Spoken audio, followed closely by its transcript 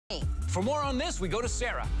For more on this, we go to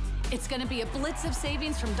Sarah. It's going to be a blitz of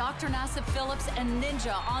savings from Dr. Nassif Phillips and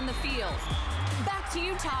Ninja on the field. Back to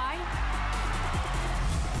you, Ty.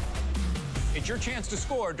 It's your chance to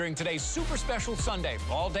score during today's super special Sunday,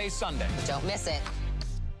 all day Sunday. Don't miss it.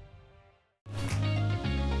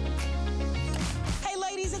 Hey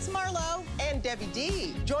ladies, it's Marlo. And Debbie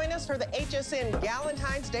D. Join us for the HSN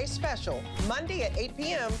Valentine's Day special, Monday at 8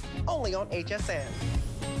 p.m., only on HSN.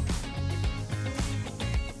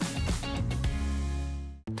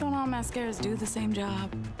 Don't all mascaras do the same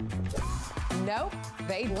job? Nope.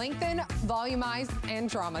 They lengthen, volumize, and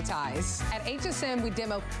dramatize. At HSN, we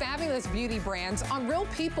demo fabulous beauty brands on real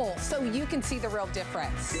people so you can see the real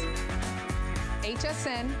difference.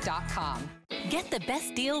 HSN.com. Get the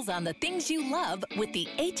best deals on the things you love with the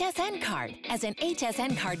HSN card. As an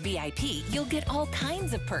HSN card VIP, you'll get all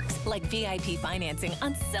kinds of perks, like VIP financing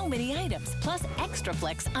on so many items, plus extra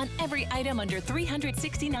flex on every item under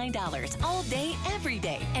 $369 all day, every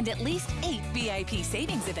day, and at least 8 VIP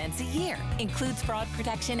savings events a year. Includes fraud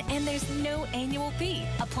protection, and there's no annual fee.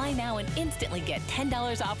 Apply now and instantly get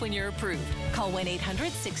 $10 off when you're approved. Call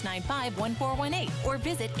 1-800-695-1418 or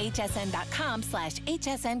visit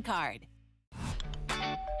hsn.com/HSN card.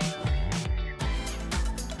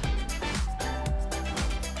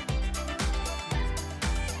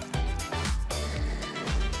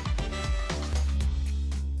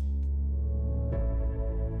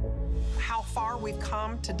 Far we've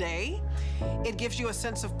come today. It gives you a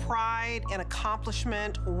sense of pride and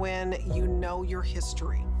accomplishment when you know your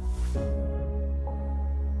history.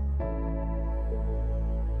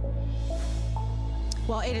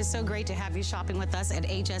 Well, it is so great to have you shopping with us at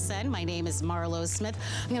HSN. My name is Marlo Smith.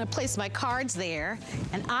 I'm going to place my cards there,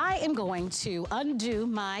 and I am going to undo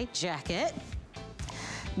my jacket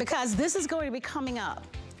because this is going to be coming up.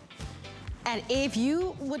 And if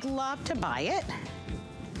you would love to buy it,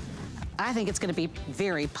 I think it's gonna be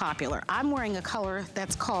very popular. I'm wearing a color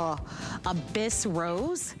that's called Abyss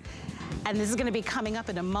Rose, and this is gonna be coming up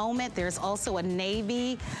in a moment. There's also a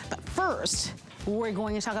navy, but first, we're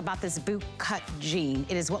going to talk about this boot cut jean.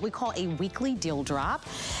 It is what we call a weekly deal drop,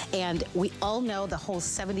 and we all know the whole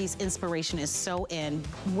 70s inspiration is so in.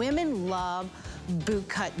 Women love boot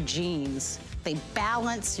cut jeans. They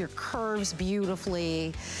balance your curves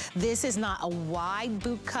beautifully. This is not a wide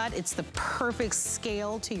boot cut. It's the perfect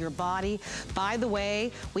scale to your body. By the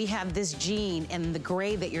way, we have this jean in the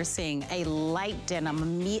gray that you're seeing, a light denim, a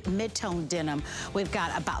mid-tone denim. We've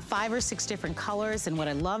got about 5 or 6 different colors, and what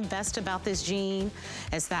I love best about this jean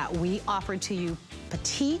is that we offer to you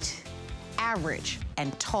petite, average,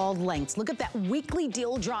 and tall lengths. Look at that weekly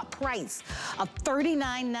deal drop price of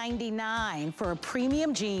 $39.99 for a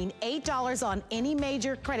premium jean, $8 on any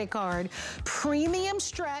major credit card, premium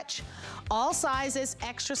stretch, all sizes,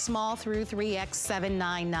 extra small through 3X,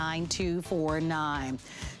 $799,249.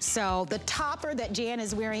 So the topper that Jan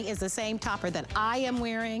is wearing is the same topper that I am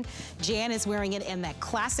wearing. Jan is wearing it in that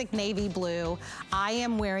classic navy blue. I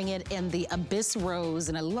am wearing it in the Abyss Rose,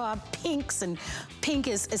 and I love pinks, and pink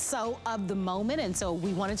is so of the moment, and so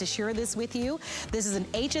we wanted to share this with you. This is an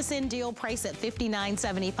HSN deal price at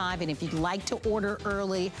 $59.75, and if you'd like to order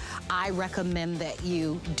early, I recommend that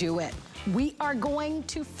you do it. We are going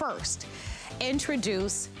to first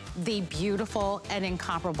introduce the beautiful and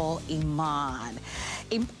incomparable Iman.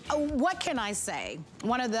 What can I say?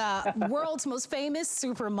 One of the world's most famous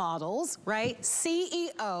supermodels, right?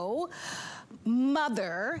 CEO,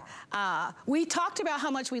 mother. We talked about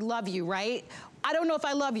how much we love you, right? I don't know if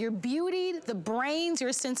I love your beauty, the brains,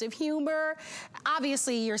 your sense of humor,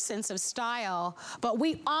 obviously your sense of style, but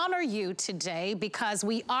we honor you today because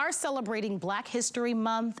we are celebrating Black History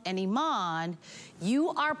Month, and Iman, you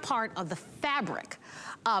are part of the fabric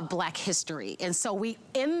of Black history. And so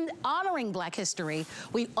in honoring Black history,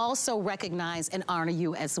 we also recognize and honor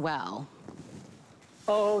you as well.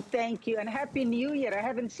 Oh, thank you, and Happy New Year. I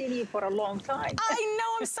haven't seen you for a long time. I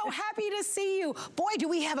know, I'm so happy to see you. Boy, do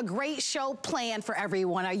we have a great show planned for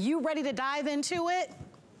everyone. Are you ready to dive into it?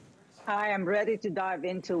 I am ready to dive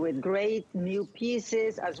into it. Great new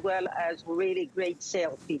pieces as well as really great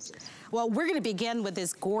sale pieces. Well, we're gonna begin with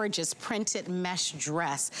this gorgeous printed mesh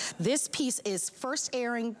dress. This piece is first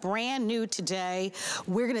airing, brand new today.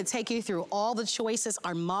 We're gonna take you through all the choices.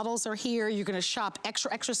 Our models are here. You're gonna shop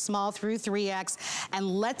extra, extra small through 3X,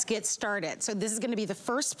 and let's get started. So this is gonna be the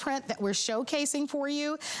first print that we're showcasing for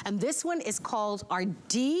you, and this one is called our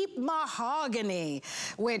Deep Mahogany,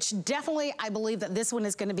 which definitely, I believe that this one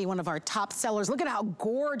is gonna be one of our top sellers. Look at how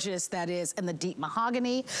gorgeous that is in the deep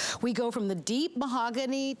mahogany. We go from the deep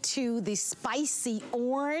mahogany to the spicy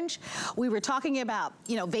orange. We were talking about,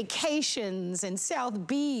 you know, vacations in South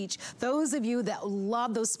Beach. Those of you that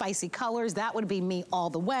love those spicy colors, that would be me all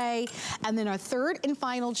the way. And then our third and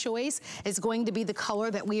final choice is going to be the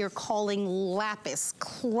color that we are calling Lapis.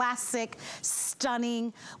 Classic,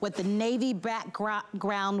 stunning, with the navy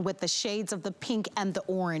background with the shades of the pink and the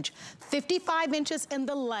orange. 55 inches in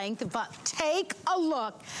the length, but take a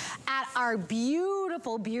look at our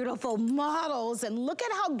beautiful, beautiful models and look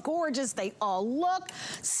at how gorgeous they all look.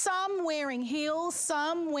 Some wearing heels,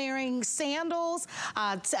 some wearing sandals,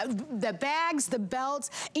 the bags, the belts.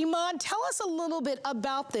 Iman, tell us a little bit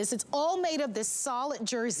about this. It's all made of this solid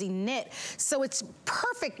jersey knit, so it's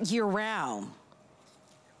perfect year-round.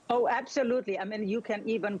 Oh, absolutely. I mean, you can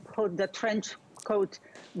even put the trench coat,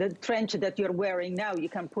 the trench that you're wearing now, you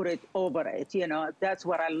can put it over it. You know, that's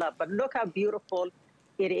what I love. But look how beautiful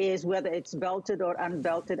it is, whether it's belted or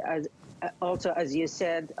unbelted. As also, as you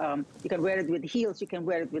said, you can wear it with heels, you can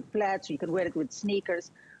wear it with flats, you can wear it with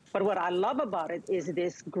sneakers. But what I love about it is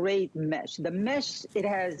this great mesh. The mesh, it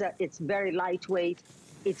has, it's very lightweight,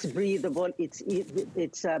 it's breathable,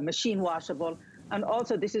 it's machine washable. And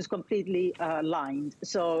also, this is completely lined.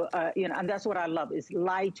 So, you know, and that's what I love, is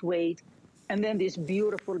lightweight. And then these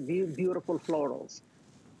beautiful, beautiful florals.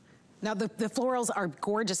 Now, the florals are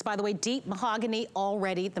gorgeous. By the way, deep mahogany,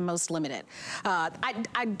 already the most limited.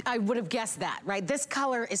 I would have guessed that, right? This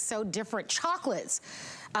color is so different. Chocolates,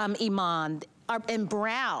 Iman, and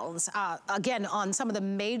browns, again, on some of the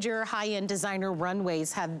major high-end designer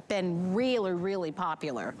runways have been really, really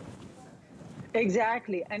popular.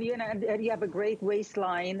 Exactly, and you know, and you have a great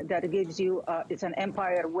waistline that gives you, it's an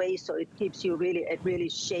empire waist, so it keeps you really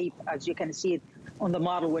shape, as you can see it on the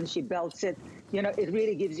model when she belts it. You know, it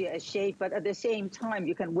really gives you a shape, but at the same time,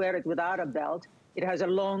 you can wear it without a belt. It has a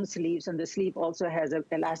long sleeves, and the sleeve also has an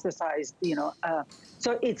elasticized, you know,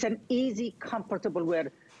 so it's an easy, comfortable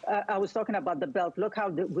wear. I was talking about the belt. Look how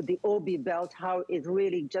with the OB belt, how it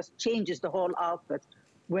really just changes the whole outfit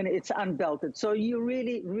when it's unbelted. So you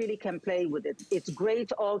really can play with it. It's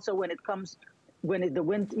great also when it comes, when the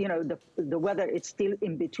wind, you know, the weather is still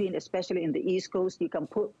in between, especially in the East Coast. You can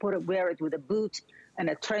wear it with a boot and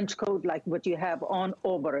a trench coat like what you have on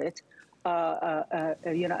over it.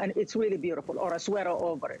 You know, and it's really beautiful, or a sweater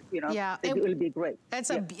over it, you know. Yeah, it will be great.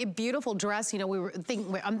 That's a beautiful dress. You know, we were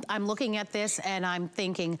thinking, I'm looking at this and I'm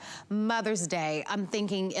thinking Mother's Day. I'm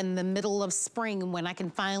thinking in the middle of spring when I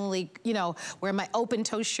can finally, you know, wear my open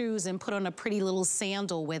toe shoes and put on a pretty little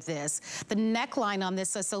sandal with this. The neckline on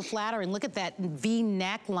this is so flattering. Look at that V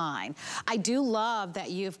neckline. I do love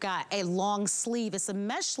that you've got a long sleeve. It's a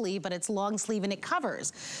mesh sleeve, but it's long sleeve and it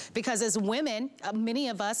covers. Because as women, many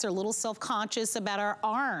of us are a little self-conscious about our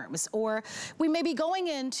arms, or we may be going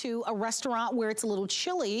into a restaurant where it's a little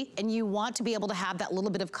chilly and you want to be able to have that little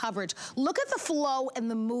bit of coverage. Look at the flow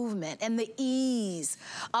and the movement and the ease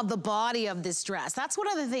of the body of this dress. That's one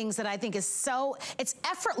of the things that I think is so, it's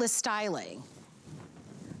effortless styling.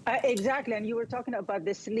 Exactly, and you were talking about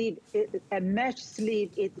the sleeve, a mesh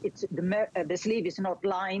sleeve. The sleeve is not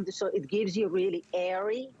lined, so it gives you really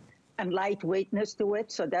airy and lightweightness to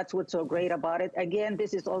it. So that's what's so great about it. Again,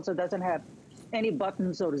 this is also doesn't have any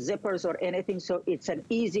buttons or zippers or anything, so it's an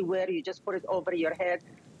easy wear. You just put it over your head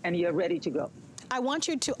and you're ready to go. I want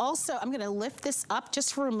you to also, I'm gonna lift this up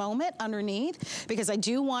just for a moment underneath, because I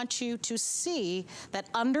do want you to see that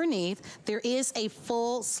underneath there is a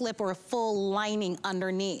full slip or a full lining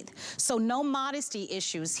underneath. So no modesty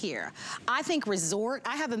issues here. I think resort,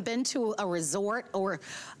 I haven't been to a resort or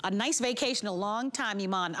a nice vacation in a long time,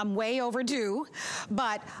 Iman. I'm way overdue,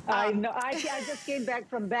 but. I know, I just came back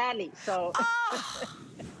from Bali, so.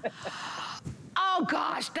 Oh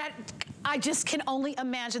gosh, I just can only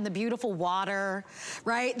imagine the beautiful water,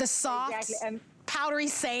 right? The soft, powdery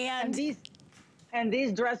sand. And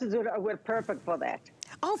these dresses were perfect for that.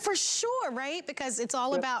 Oh, for sure, right? Because it's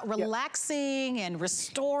all about relaxing and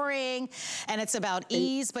restoring, and it's about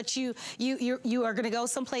ease. But you are going to go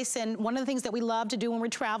someplace, and one of the things that we love to do when we're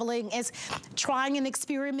traveling is trying and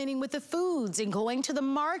experimenting with the foods and going to the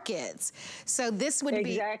markets. So this would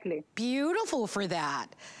be beautiful for that.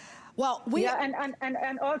 Well,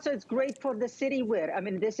 and also it's great for the city wear. I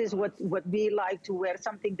mean, this is what we like to wear,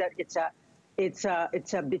 something that it's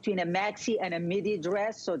between a maxi and a midi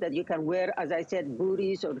dress, so that you can wear, as I said,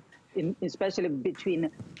 booties, or especially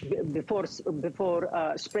before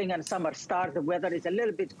spring and summer start. The weather is a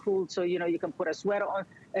little bit cool, so you know you can put a sweater on,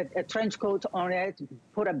 a trench coat on it,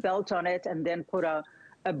 put a belt on it, and then put a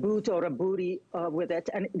a boot or a bootie with it.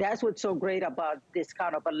 And that's what's so great about this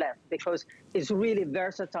kind of a length, because it's really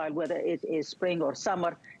versatile, whether it is spring or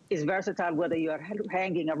summer. It's versatile whether you're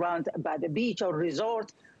hanging around by the beach or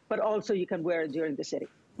resort, but also you can wear it during the city.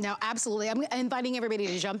 Now, absolutely. I'm inviting everybody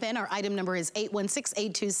to jump in. Our item number is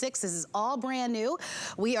 816826. This is all brand new.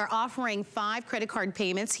 We are offering 5 credit card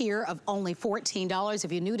payments here of only $14.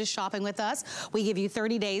 If you're new to shopping with us, we give you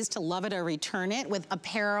 30 days to love it or return it. With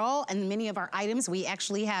apparel and many of our items, we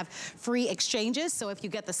actually have free exchanges. So if you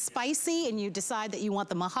get the spicy and you decide that you want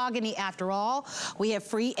the mahogany after all, we have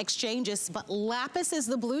free exchanges. But lapis is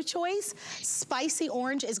the blue choice. Spicy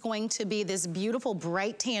orange is going to be this beautiful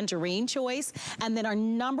bright tangerine choice. And then our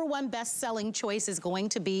 #1 best-selling choice is going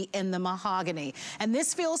to be in the mahogany. And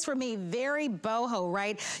this feels for me very boho,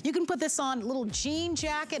 right? You can put this on a little jean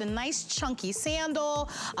jacket, a nice chunky sandal,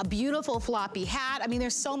 a beautiful floppy hat. I mean,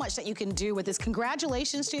 there's so much that you can do with this.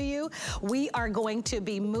 Congratulations to you. We are going to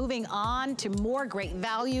be moving on to more great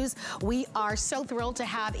values. We are so thrilled to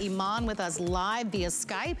have Iman with us live via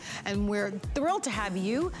Skype, and we're thrilled to have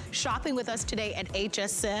you shopping with us today at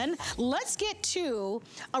HSN. Let's get to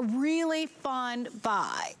a really fun buy.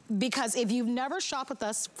 Because if you've never shopped with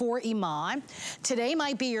us for Iman, today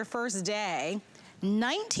might be your first day.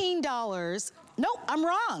 $19. Nope, I'm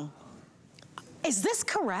wrong. Is this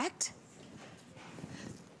correct?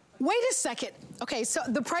 Wait a second. Okay, so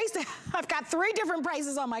the price, I've got 3 different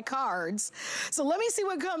prices on my cards. So let me see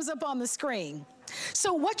what comes up on the screen.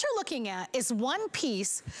 So what you're looking at is one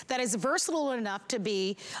piece that is versatile enough to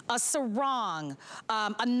be a sarong,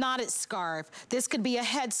 a knotted scarf. This could be a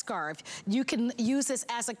headscarf. You can use this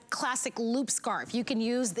as a classic loop scarf. You can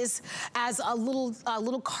use this as a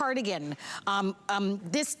little cardigan.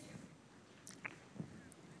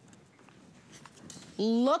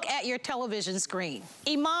 Look at your television screen.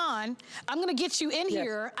 Iman, I'm gonna get you in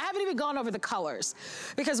here. I haven't even gone over the colors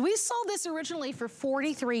because we sold this originally for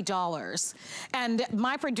 $43. And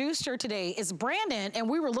my producer today is Brandon, and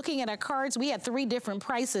we were looking at our cards. We had 3 different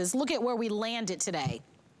prices. Look at where we landed today.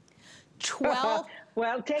 12.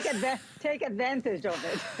 Well, take advantage of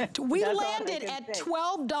it. We landed at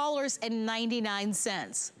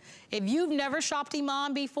 $12.99. If you've never shopped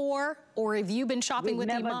Iman before, or if you've been shopping with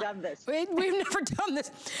Iman. We've never done this. We've never done this.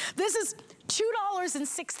 This is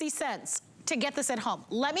 $2.60 to get this at home.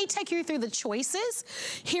 Let me take you through the choices.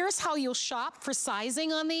 Here's how you'll shop for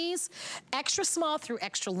sizing on these. Extra small through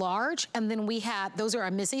extra large, and then we have, those are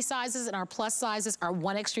our Missy sizes, and our plus sizes are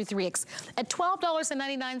 1X through 3X. At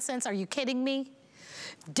 $12.99, are you kidding me?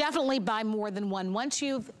 Definitely buy more than one. Once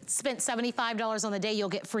you've spent $75 on the day, you'll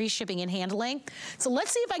get free shipping and handling. So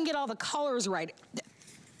let's see if I can get all the colors right.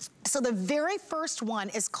 So the very first one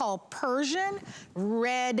is called Persian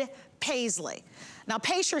Red Paisley. Now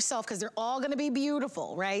pace yourself because they're all gonna be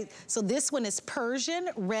beautiful, right? So this one is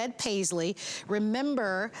Persian Red Paisley.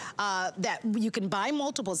 Remember that you can buy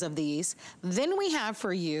multiples of these. Then we have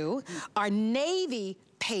for you our Navy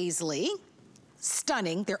Paisley.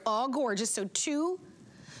 Stunning, they're all gorgeous. So two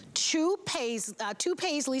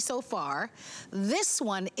paisley so far. This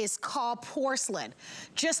one is called Porcelain.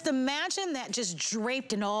 Just imagine that just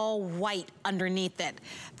draped in all white underneath it.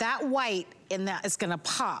 That white in that is gonna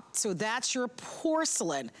pop. So that's your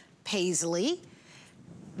Porcelain Paisley.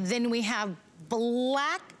 Then we have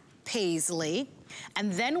Black Paisley.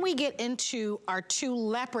 And then we get into our 2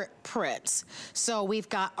 leopard prints. So we've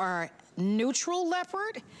got our neutral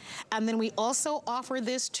leopard, and then we also offer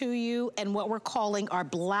this to you in what we're calling our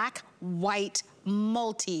black white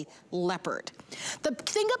multi leopard. The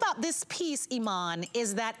thing about this piece, Iman,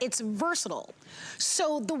 is that it's versatile.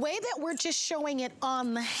 So the way that we're just showing it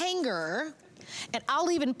on the hanger, and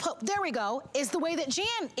I'll even put, there we go, is the way that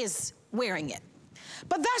Jan is wearing it.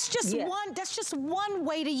 But that's just one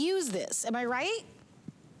way to use this, am I right?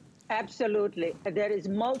 Absolutely. There is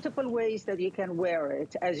multiple ways that you can wear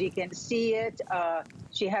it. As you can see it,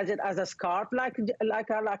 she has it as a scarf, like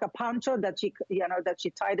a poncho that she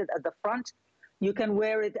tied it at the front. You can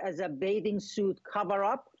wear it as a bathing suit cover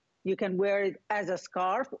up. You can wear it as a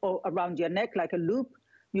scarf or around your neck like a loop.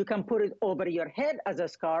 You can put it over your head as a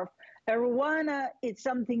scarf. Arowana is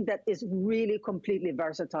something that is really completely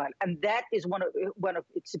versatile, and that is one of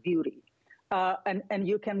its beauty. And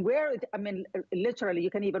you can wear it, I mean, literally, you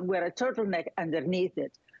can even wear a turtleneck underneath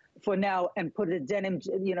it for now and put the denim,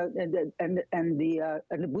 and the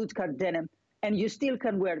bootcut denim, and you still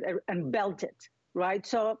can wear it and belt it, right?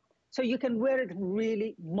 So you can wear it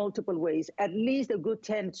really multiple ways, at least a good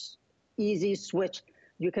 10 easy switch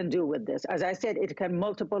you can do with this. As I said, it can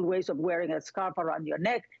multiple ways of wearing a scarf around your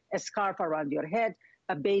neck, a scarf around your head,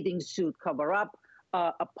 a bathing suit cover up,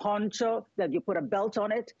 a poncho that you put a belt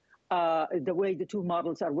on it. the way the two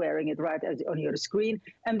models are wearing it right on your screen.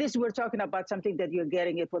 And this, we're talking about something that you're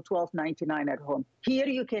getting it for $12.99 at home. Here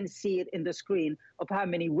you can see it in the screen of how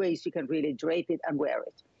many ways you can really drape it and wear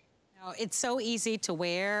it. Oh, it's so easy to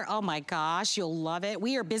wear. Oh my gosh, you'll love it.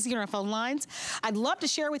 We are busy on our phone lines. I'd love to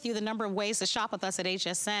share with you the number of ways to shop with us at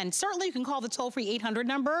HSN. Certainly you can call the toll-free 800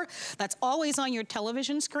 number. That's always on your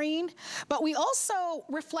television screen. But we also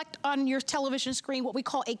reflect on your television screen what we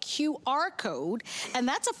call a QR code. And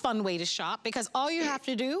that's a fun way to shop because all you have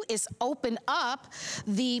to do is open up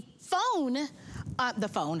the phone,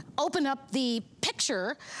 open up the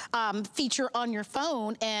picture feature on your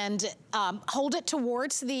phone and hold it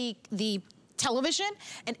towards the television,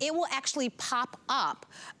 and it will actually pop up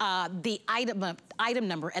the item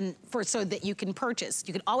number and so that you can purchase.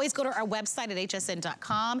 You can always go to our website at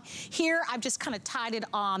hsn.com. Here, I've just kind of tied it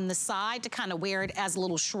on the side to kind of wear it as a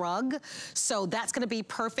little shrug. So that's gonna be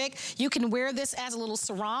perfect. You can wear this as a little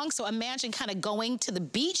sarong. So imagine kind of going to the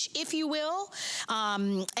beach, if you will,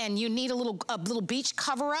 and you need a little beach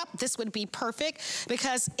cover up. This would be perfect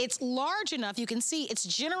because it's large enough. You can see it's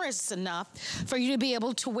generous enough for you to be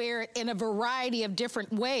able to wear it in a variety of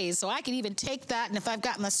different ways. So I can even take that, and if I've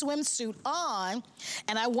got my swimsuit on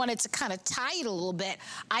and I wanted to kind of tie it a little bit,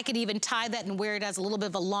 I could even tie that and wear it as a little bit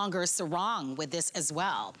of a longer sarong with this as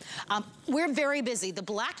well. We're very busy. The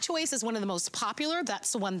black choice is one of the most popular.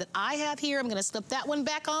 That's the one that I have here. I'm gonna slip that one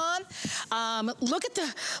back on. Look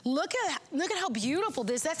at how beautiful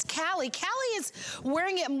this. That's Callie. Callie is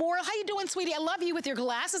wearing it more. How you doing, sweetie? I love you with your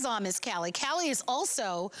glasses on, Miss Callie. Callie is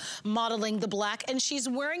also modeling the black, and she's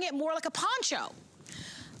wearing it more like a poncho.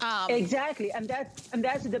 Exactly, and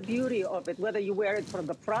that's the beauty of it. Whether you wear it from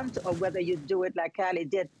the front or whether you do it like Callie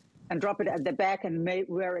did and drop it at the back and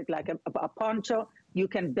wear it like a poncho, you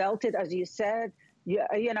can belt it, as you said.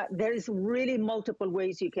 You know, there is really multiple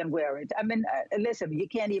ways you can wear it. I mean, listen, you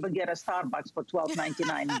can't even get a Starbucks for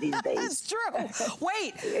 $12.99 these days. That's true.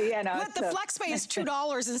 Wait, you know, the flex pay is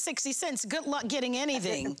 $2.60. Good luck getting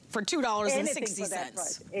anything for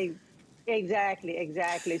 $2.60. Right.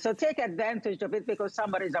 Exactly. So take advantage of it because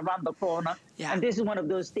somebody's around the corner. Yeah. And this is one of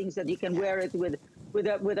those things that you can wear it with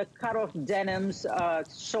a cut-off denims,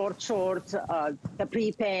 short shorts,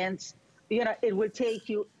 capri pants. You know, it will take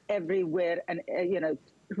you everywhere, and you know,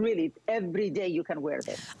 really every day you can wear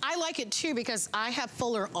this. I like it too because I have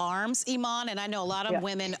fuller arms, Iman, and I know a lot of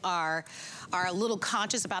women are a little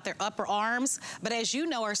conscious about their upper arms, but as you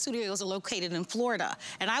know, our studios are located in Florida.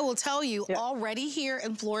 And I will tell you, already here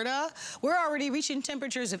in Florida, we're already reaching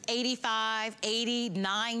temperatures of 85,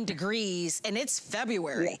 89 degrees, and it's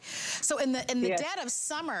February. So in the dead of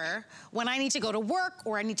summer, when I need to go to work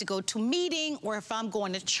or I need to go to a meeting or if I'm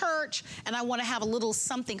going to church and I want to have a little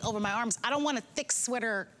something over my arms, I don't want a thick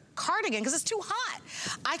sweater cardigan because it's too hot.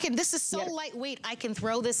 This is so lightweight, I can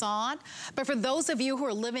throw this on. But for those of you who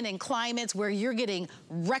are living in climates where you're getting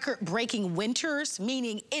record-breaking winters,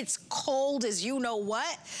 meaning it's cold as you know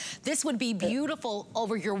what, this would be beautiful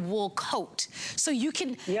over your wool coat. So you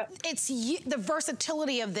can, it's the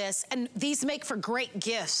versatility of this, and these make for great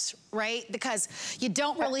gifts, right? Because you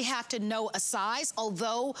don't really have to know a size,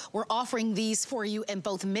 although we're offering these for you in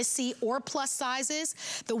both Missy or plus sizes.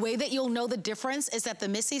 The way that you'll know the difference is that the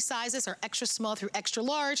Missy sizes are extra small through extra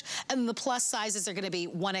large, and the plus sizes are gonna be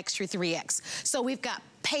 1X through 3X. So we've got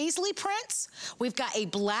paisley prints, we've got a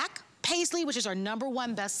black paisley, which is our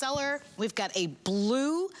 #1 bestseller. We've got a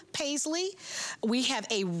blue paisley. We have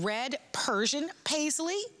a red Persian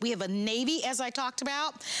paisley. We have a navy, as I talked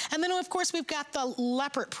about. And then, of course, we've got the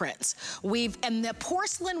leopard prints. And the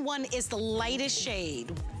porcelain one is the lightest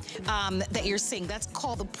shade that you're seeing. That's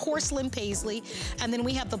called the porcelain paisley. And then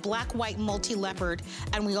we have the black, white, multi-leopard,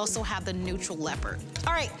 and we also have the neutral leopard.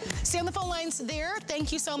 All right, stay on the phone lines there.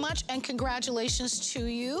 Thank you so much, and congratulations to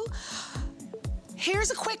you.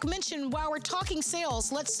 Here's a quick mention while we're talking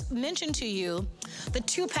sales. Let's mention to you the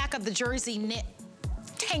 2-pack of the jersey knit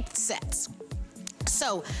tank sets.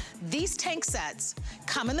 So these tank sets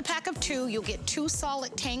come in the pack of 2. You'll get 2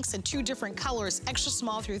 solid tanks in 2 different colors, extra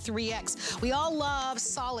small through 3X. We all love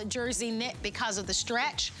solid jersey knit because of the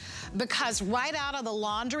stretch, because right out of the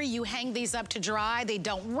laundry, you hang these up to dry. They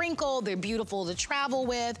don't wrinkle. They're beautiful to travel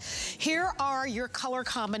with. Here are your color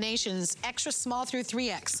combinations, extra small through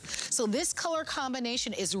 3X. So this color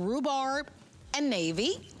combination is rhubarb and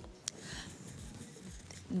navy.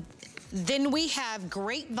 Then we have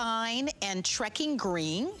grapevine and trekking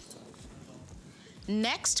green.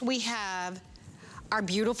 Next, we have our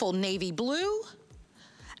beautiful navy blue.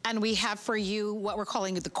 And we have for you what we're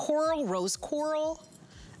calling the coral, rose coral,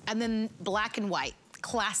 and then black and white.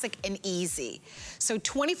 classic and easy. So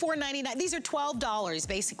 $24.99, these are $12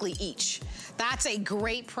 basically each. That's a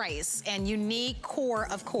great price. And unique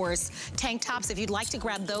core, of course, tank tops. If you'd like to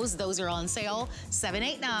grab those are on sale.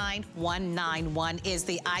 789191 is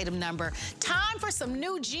the item number. Time for some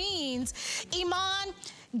new jeans. Iman,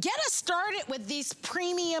 get us started with these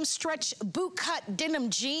premium stretch boot cut denim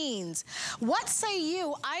jeans. What say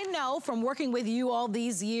you? I know from working with you all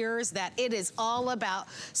these years that it is all about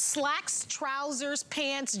slacks, trousers,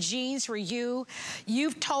 pants, jeans for you.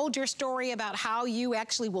 You've told your story about how you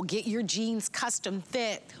actually will get your jeans custom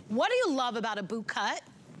fit. What do you love about a boot cut?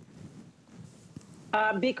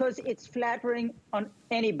 Because it's flattering on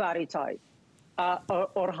any body type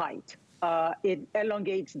or height. It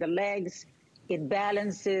elongates the legs. It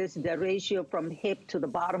balances the ratio from hip to the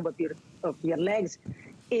bottom of your legs.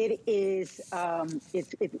 It is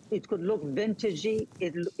it could look vintagey.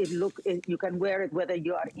 You can wear it whether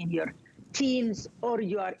you are in your teens or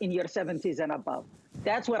you are in your 70s and above.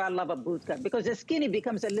 That's what I love a boot cut, because the skinny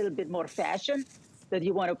becomes a little bit more fashion, that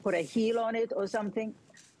you want to put a heel on it or something,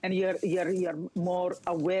 and you're more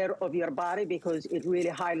aware of your body because it really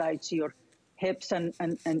highlights your hips and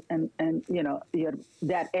you know,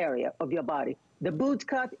 that area of your body. The boot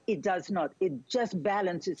cut, it does not. It just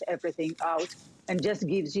balances everything out and just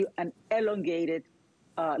gives you an elongated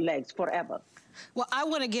legs forever. Well, I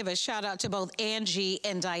want to give a shout out to both Angie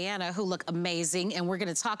and Diana, who look amazing, and we're going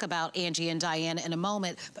to talk about Angie and Diana in a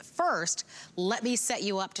moment. But first, let me set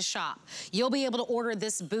you up to shop. You'll be able to order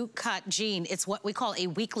this boot cut jean. It's what we call a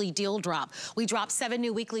weekly deal drop. We drop 7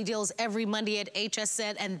 new weekly deals every Monday at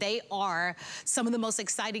HSN, and they are some of the most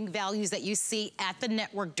exciting values that you see at the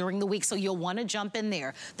network during the week, so you'll want to jump in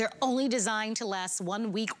there. They're only designed to last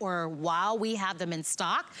 1 week or while we have them in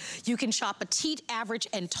stock. You can shop petite, average,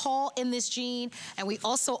 and tall in this jean. And we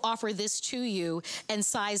also offer this to you in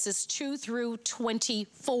sizes 2 through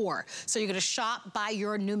 24. So you're gonna shop by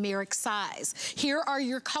your numeric size. Here are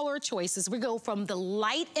your color choices. We go from the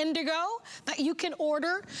light indigo that you can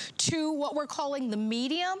order to what we're calling the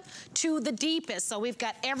medium to the deepest. So we've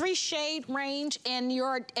got every shade range in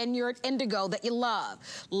your indigo that you love.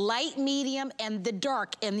 Light, medium, and the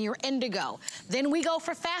dark in your indigo. Then we go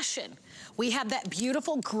for fashion. We have that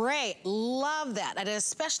beautiful gray. Love that. And I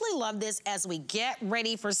especially love this as we get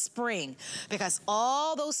ready for spring, because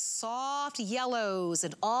all those soft yellows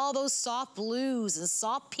and all those soft blues and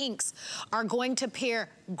soft pinks are going to pair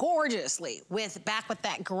gorgeously with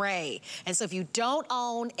that gray. And so if you don't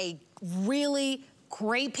own a really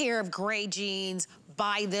great pair of gray jeans,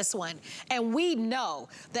 buy this one. And we know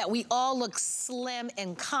that we all look slim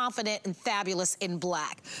and confident and fabulous in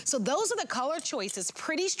black. So those are the color choices,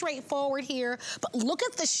 pretty straightforward here, but look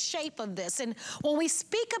at the shape of this. And when we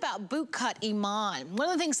speak about boot cut, Iman, one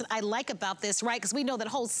of the things that I like about this, right, because we know that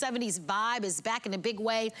whole 70s vibe is back in a big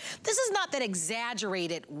way, this is not that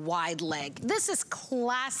exaggerated wide leg. This is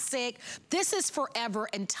classic. This is forever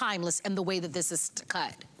and timeless in the way that this is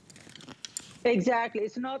cut. Exactly.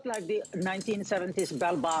 It's not like the 1970s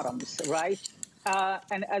bell bottoms, right?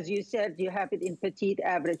 And as you said, you have it in petite,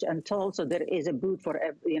 average, and tall. So there is a boot for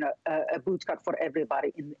a boot cut for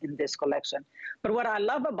everybody in this collection. But what I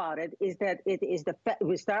love about it is that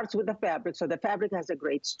it starts with the fabric. So the fabric has a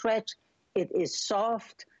great stretch. It is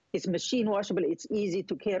soft. It's machine washable. It's easy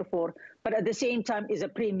to care for. But at the same time, is a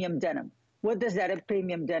premium denim. What does that a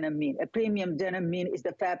premium denim mean? A premium denim mean is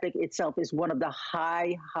the fabric itself is one of the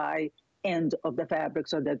high end of the fabric,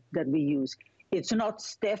 so that we use. It's not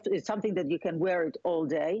stiff. It's something that you can wear it all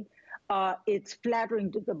day. It's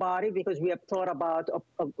flattering to the body because we have thought about of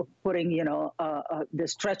putting, the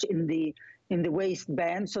stretch in the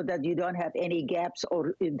waistband so that you don't have any gaps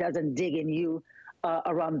or it doesn't dig in you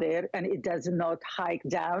around there, and it does not hike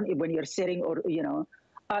down when you're sitting or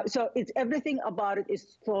so it's everything about it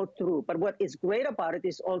is thought through. But what is great about it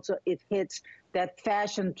is also it hits that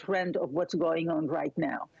fashion trend of what's going on right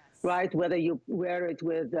now. Right, whether you wear it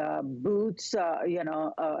with boots,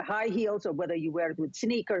 high heels, or whether you wear it with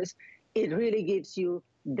sneakers, it really gives you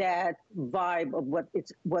that vibe of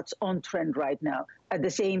what's on trend right now. At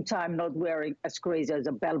the same time, not wearing as crazy as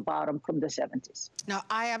a bell bottom from the 70s. No,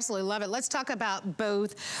 I absolutely love it. Let's talk about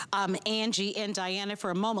both Angie and Diana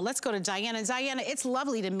for a moment. Let's go to Diana. Diana, it's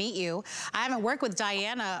lovely to meet you. I haven't worked with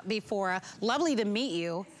Diana before. Lovely to meet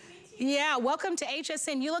you. Yeah, welcome to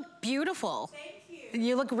HSN. You look beautiful. Thank you.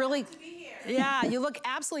 You look really, yeah, you look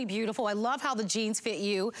absolutely beautiful. I love how the jeans fit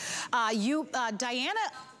you. Diana,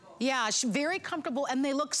 Yeah, very comfortable, and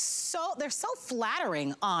they look they're so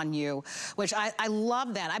flattering on you, which I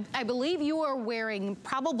love that. I believe you are wearing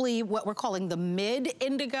probably what we're calling the mid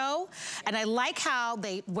indigo, and I like how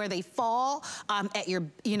where they fall at your,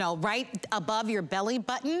 right above your belly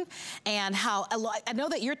button, and how, I know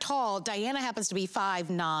that you're tall. Diana happens to be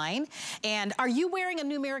 5'9", and are you wearing a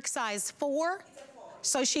numeric size 4?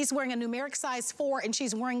 So she's wearing a numeric size 4, and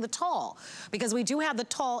she's wearing the tall, because we do have the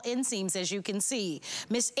tall inseams, as you can see.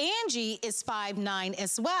 Miss Angie is 5'9"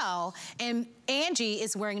 as well, and Angie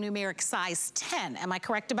is wearing a numeric size 10. Am I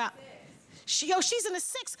correct about? She's in a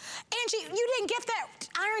 6. Angie, you didn't get that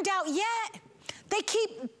ironed out yet. They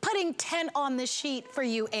keep putting 10 on the sheet for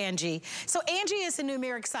you, Angie. So Angie is a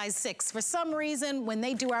numeric size 6. For some reason, when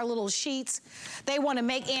they do our little sheets, they want to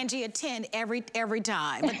make Angie a 10 every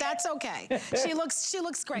time. But that's okay. She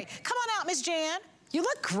looks great. Come on out, Miss Jan. You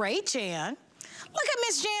look great, Jan. Look at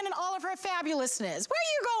Miss Jan and all of her fabulousness. Where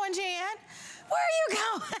are you going, Jan? Where are you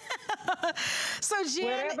going? So Jan,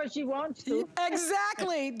 wherever she wants to.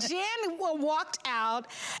 Exactly. Jan walked out,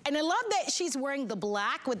 and I love that she's wearing the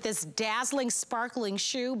black with this dazzling, sparkling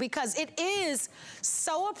shoe, because it is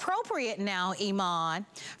so appropriate now, Iman,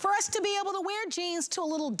 for us to be able to wear jeans to a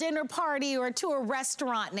little dinner party or to a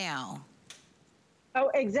restaurant now. Oh,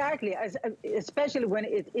 exactly. Especially when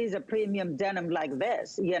it is a premium denim like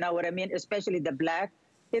this. You know what I mean? Especially the black.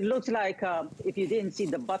 It looks like, if you didn't see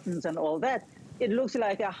the buttons and all that, it looks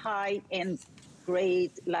like a high-end,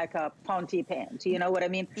 great, like a ponte pant. You know what I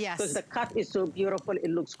mean? Yes. Because the cut is so beautiful. It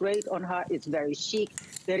looks great on her. It's very chic.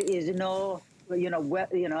 There is no,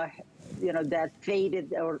 that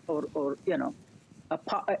faded or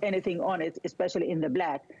anything on it, especially in the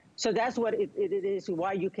black. So that's what it is,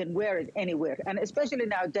 why you can wear it anywhere. And especially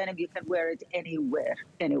now, denim, you can wear it anywhere,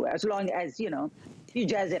 as long as, you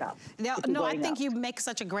jazz it up. No, I think you make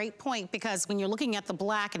such a great point, because when you're looking at the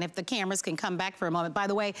black, and if the cameras can come back for a moment, by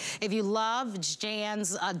the way, if you love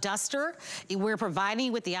Jan's duster, we're providing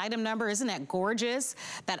you with the item number. Isn't that gorgeous?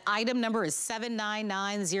 That item number is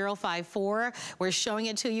 799054. We're showing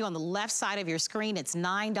it to you on the left side of your screen. It's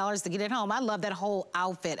 $9 to get it home. I love that whole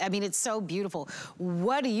outfit. I mean, it's so beautiful.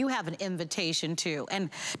 What do you have an invitation to? And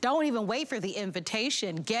don't even wait for the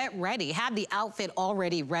invitation. Get ready. Have the outfit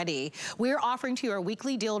already ready. We're offering to you our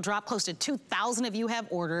weekly deal drop. Close to 2,000 of you have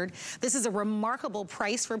ordered. This is a remarkable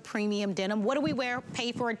price for premium denim. What do we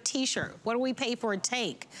pay for a t-shirt? What do we pay for a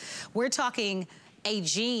tank? We're talking a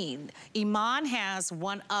jean. Iman has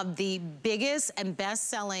one of the biggest and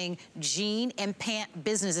best-selling jean and pant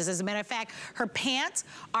businesses. As a matter of fact, her pants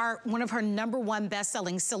are one of her #1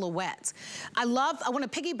 best-selling silhouettes. I want to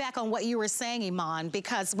piggyback on what you were saying, Iman,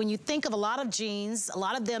 because when you think of a lot of jeans, a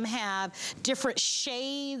lot of them have different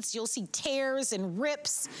shades. You'll see tears and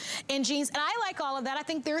rips in jeans, and I like all of that. I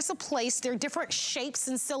think there's a place. There are different shapes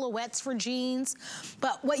and silhouettes for jeans,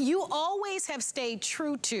 but what you always have stayed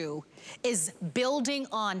true to is building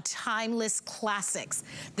on timeless classics.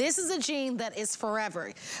 This is a jean that is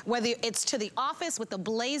forever. Whether it's to the office with a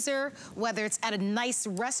blazer, whether it's at a nice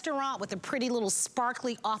restaurant with a pretty little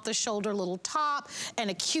sparkly off-the-shoulder little top and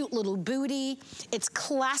a cute little booty. It's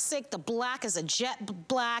classic. The black is a jet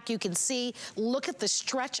black. You can see, look at the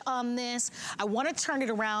stretch on this. I want to turn it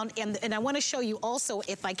around, and I want to show you also,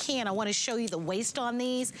 if I can, I want to show you the waist on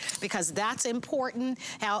these, because that's important.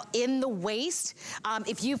 How in the waist,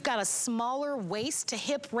 if you've got a smaller waist to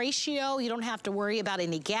hip ratio, you don't have to worry about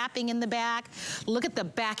any gapping in the back. Look at the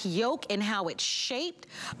back yoke and how it's shaped.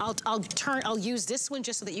 I'll use this one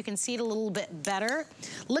just so that you can see it a little bit better.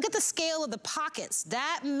 Look at the scale of the pockets.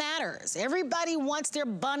 That matters. Everybody wants their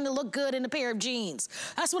bun to look good in a pair of jeans.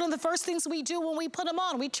 That's one of the first things we do when we put them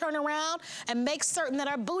on. We turn around and make certain that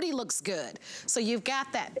our booty looks good. So you've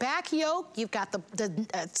got that back yoke, you've got the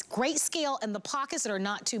great scale and the pockets that are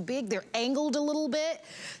not too big. They're angled a little bit.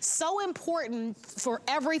 So important for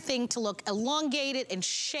everything to look elongated and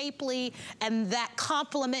shapely, and that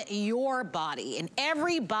complement your body. And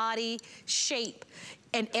every body shape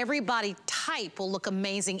and every body type will look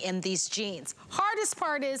amazing in these jeans. Hardest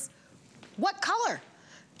part is what color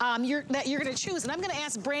that you're gonna choose. And I'm gonna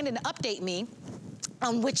ask Brandon to update me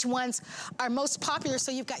on which ones are most popular.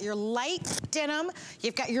 So you've got your light denim,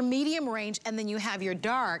 you've got your medium range, and then you have your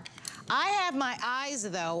dark. I have my eyes,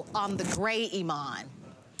 though, on the gray Iman.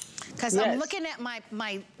 Because I'm looking at my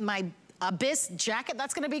Abyss jacket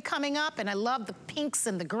that's gonna be coming up, and I love the pinks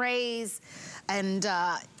and the grays. And,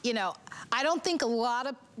 you know, I don't think a lot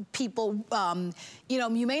of people, you know,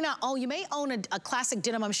 you may own a classic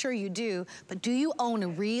denim, I'm sure you do, but do you own a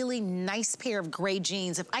really nice pair of gray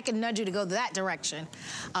jeans? If I can nudge you to go that direction,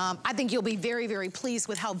 I think you'll be very, very pleased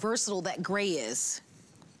with how versatile that gray is.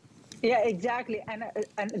 Yeah, exactly.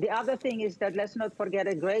 And the other thing is that let's not forget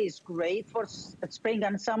that gray is great for spring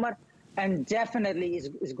and summer, and definitely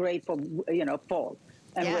is great for, you know, fall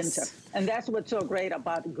and winter. And that's what's so great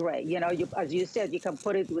about gray. You know, as you said, you can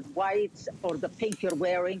put it with whites or the pink you're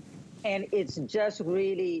wearing, and it's just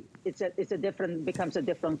really, it's a different, becomes a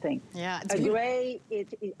different thing. Yeah, a gray,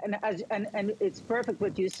 and it's perfect.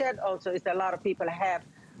 What you said also is that a lot of people have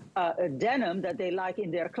a denim that they like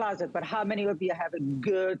in their closet, but how many of you have a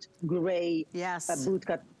good gray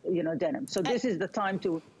bootcut, you know, denim? So this is the time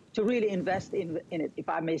to really invest in it, if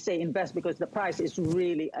I may say invest, because the price is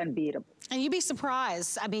really unbeatable. And you'd be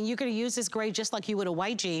surprised. I mean, you could use this gray just like you would a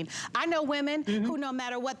white jean. I know women who, no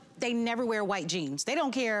matter what, they never wear white jeans. They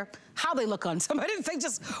don't care how they look on somebody. They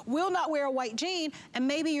just will not wear a white jean. And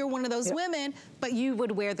maybe you're one of those women, but you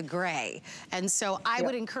would wear the gray. And so I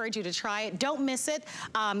would encourage you to try it. Don't miss it.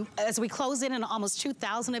 As we close in on almost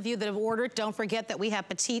 2,000 of you that have ordered, don't forget that we have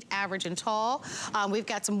petite, average, and tall. We've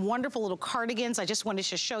got some wonderful little cardigans. I just wanted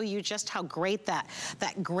to show you just how great that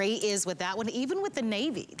gray is with that one, even with the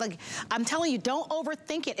navy. Like, I'm telling you, don't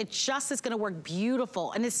overthink it. It just is gonna work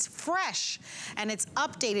beautiful, and it's fresh, and it's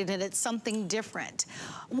updated, and it's something different.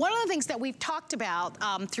 One of the things that we've talked about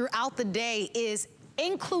throughout the day is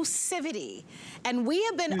inclusivity. And we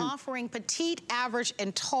have been offering petite, average,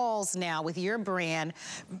 and talls now with your brand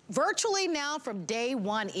virtually now from day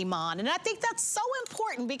one, Iman. And I think that's so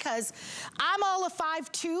important because I'm all a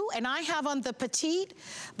 5'2", and I have on the petite,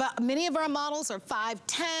 but many of our models are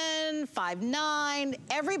 5'10", 5'9".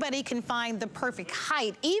 Everybody can find the perfect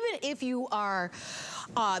height, even if you are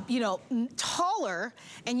you know, taller,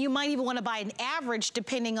 and you might even want to buy an average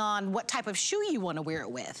depending on what type of shoe you want to wear it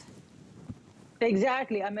with.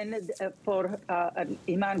 Exactly. I mean, for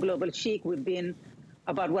Iman Global Chic, we've been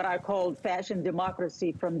about what I call fashion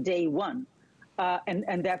democracy from day one.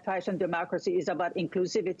 And that fashion democracy is about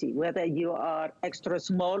inclusivity, whether you are extra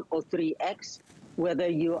small or 3X, whether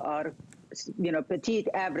you are, you know, petite,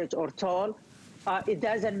 average, or tall. It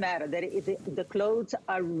doesn't matter. The clothes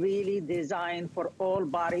are really designed for all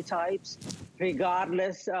body types,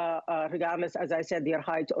 regardless, as I said, your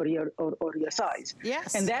height or your size.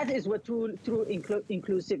 Yes. And that is what true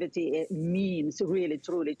inclusivity means, really,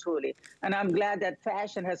 truly, truly. And I'm glad that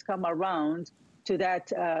fashion has come around to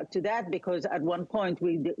that because at one point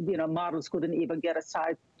you know, models couldn't even get a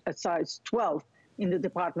size 12 in the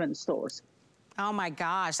department stores. Oh my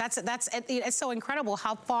gosh, it's so incredible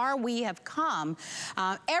how far we have come.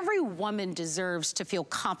 Every woman deserves to feel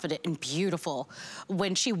confident and beautiful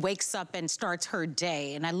when she wakes up and starts her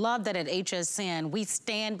day. And I love that at HSN, we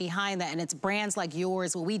stand behind that, and it's brands like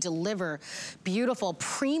yours where we deliver beautiful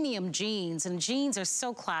premium jeans. And jeans are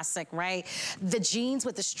so classic, right? The jeans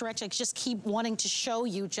with the stretch, I just keep wanting to show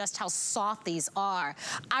you just how soft these are.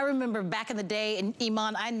 I remember back in the day, and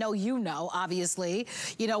Iman, I know you know, obviously,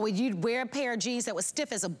 you know, when you'd wear a pair of jeans that was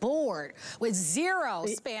stiff as a board with zero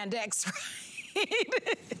spandex,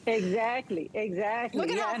 right? Exactly.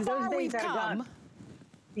 Look at how far we've come.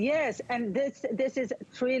 Yes, and this is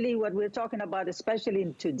really what we're talking about,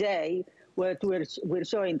 especially today, what we're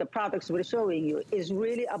showing, the products we're showing you is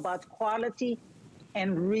really about quality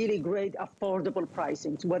and really great affordable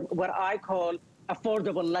pricing, what I call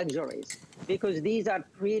affordable luxuries, because these are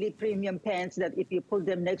really premium pants that if you put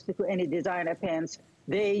them next to any designer pants,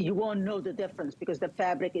 you won't know the difference because the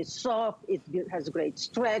fabric is soft. It has great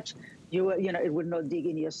stretch. You know, it will not dig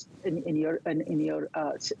in your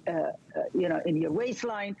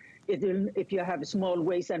waistline. It will, if you have a small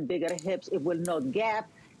waist and bigger hips, it will not gap.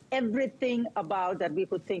 Everything about that we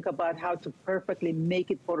could think about how to perfectly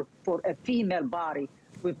make it for a female body.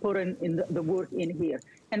 We put in the work in here.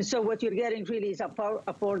 And so what you're getting really is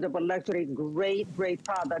affordable luxury, great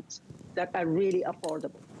products that are really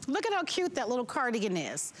affordable. Look at how cute that little cardigan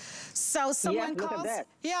is. So someone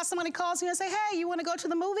somebody calls you and say, hey, you want to go to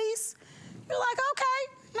the movies? You're like,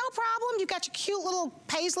 okay, no problem. You got your cute little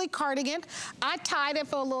paisley cardigan. I tied it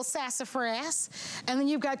for a little sassafras. And then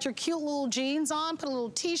you've got your cute little jeans on, put a little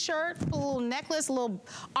t-shirt, put a little necklace, a little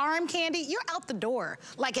arm candy. You're out the door.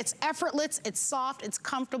 Like, it's effortless, it's soft, it's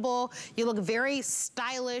comfortable. You look very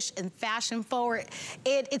stylish and fashion forward.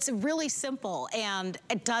 It's really simple, and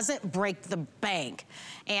it doesn't break the bank.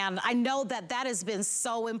 And I know that has been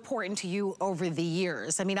so important to you over the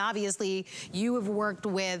years. I mean, obviously, you have worked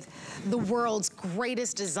with the world's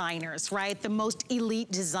greatest designers, right? The most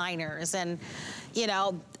elite designers. And you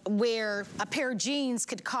know, where a pair of jeans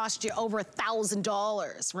could cost you over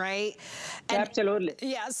 $1,000, right? And absolutely.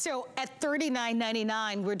 yeah, so at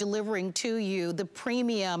 $39.99, we're delivering to you the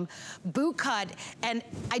premium boot cut. And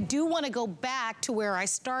I do want to go back to where I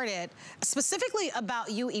started, specifically about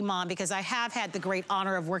you, Iman, because I have had the great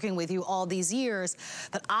honor of working with you all these years,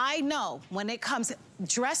 that I know when it comes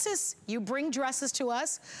dresses, you bring dresses to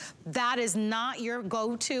us, that is not your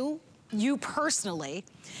go-to. You personally,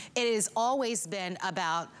 it has always been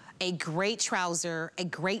about a great trouser, a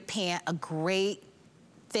great pant, a great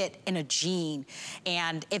fit in a jean.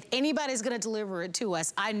 And if anybody's gonna deliver it to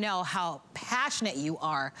us, I know how passionate you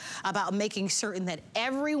are about making certain that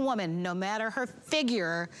every woman, no matter her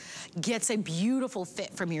figure, gets a beautiful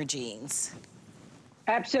fit from your jeans.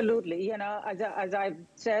 Absolutely. You know, as I've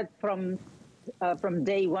said from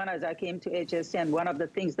day one, as I came to HSN, one of the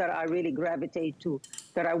things that I really gravitate to,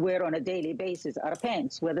 that I wear on a daily basis, are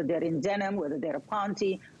pants, whether they're in denim, whether they're a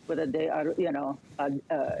ponte, whether they are,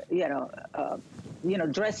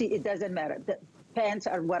 dressy. It doesn't matter. The pants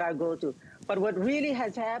are what I go to. But what really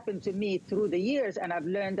has happened to me through the years, and I've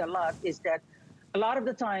learned a lot, is that a lot of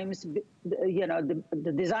the times,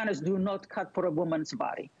 the designers do not cut for a woman's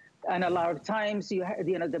body, and a lot of times,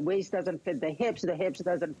 the waist doesn't fit the hips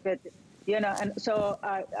doesn't fit. And so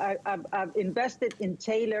I've invested in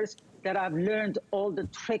tailors that I've learned all the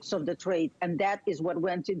tricks of the trade, and that is what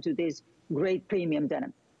went into this great premium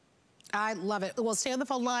denim. I love it. Well, stay on the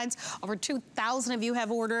phone lines. Over 2,000 of you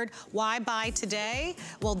have ordered. Why buy today?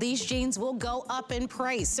 Well, these jeans will go up in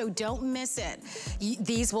price, so don't miss it.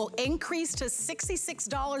 These will increase to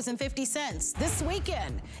 $66.50 this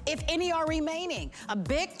weekend, if any are remaining. A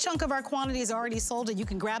big chunk of our quantity is already sold, and you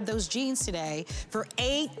can grab those jeans today for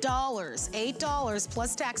 $8. $8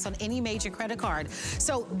 plus tax on any major credit card.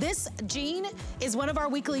 So this jean is one of our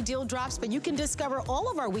weekly deal drops, but you can discover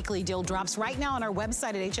all of our weekly deal drops right now on our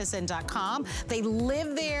website at hsn.com. They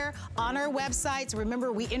live there on our websites.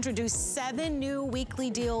 Remember, we introduce 7 new weekly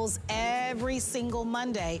deals every single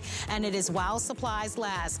Monday, and it is while supplies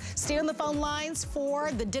last. Stay on the phone lines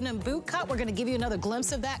for the denim boot cut. We're gonna give you another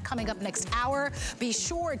glimpse of that coming up next hour. Be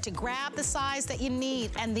sure to grab the size that you need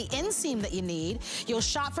and the inseam that you need. You'll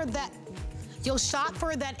shop for that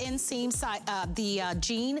inseam size, the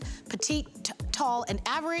jean, petite, tall, and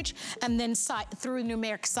average, and then through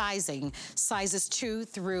numeric sizing, sizes 2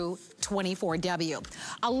 through 24W.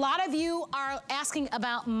 A lot of you are asking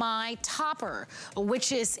about my topper,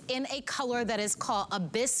 which is in a color that is called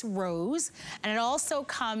Abyss Rose, and it also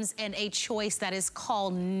comes in a choice that is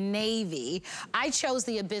called Navy. I chose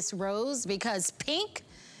the Abyss Rose because pink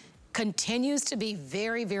continues to be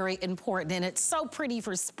very, very important, and it's so pretty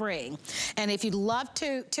for spring. And if you'd love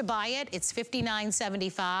to buy it, it's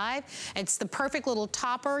 $59.75. It's the perfect little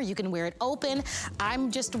topper. You can wear it open. I'm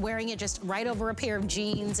just wearing it just right over a pair of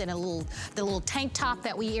jeans and the little tank top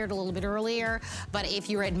that we aired a little bit earlier. But if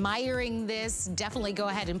you're admiring this, definitely go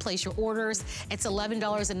ahead and place your orders. It's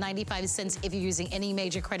 $11.95 if you're using any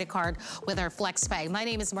major credit card with our FlexPay. My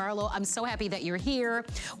name is Marlo. I'm so happy that you're here.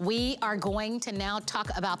 We are going to now talk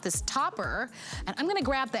about this topper, and I'm gonna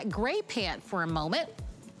grab that gray pant for a moment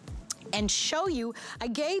and show you. I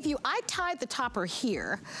tied the topper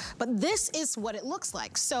here, but this is what it looks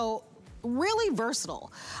like. So really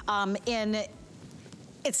versatile in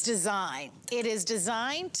its design. It is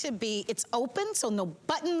designed to be, it's open, so no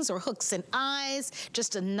buttons or hooks and eyes,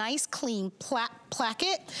 just a nice clean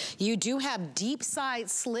placket. You do have deep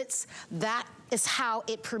side slits. That is how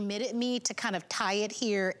it permitted me to kind of tie it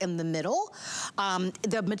here in the middle.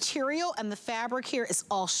 The material and the fabric here is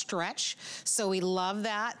all stretch, so we love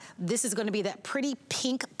that. This is gonna be that pretty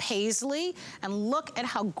pink paisley, and look at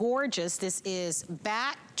how gorgeous this is.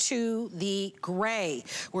 Back to the gray.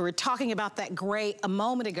 We were talking about that gray a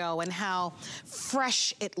moment ago and how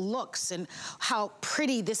fresh it looks and how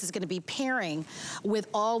pretty this is gonna be pairing with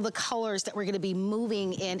all the colors that we're gonna be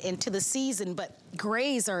moving into the season, but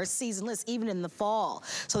grays are seasonless even in the fall.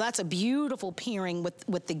 So that's a beautiful pairing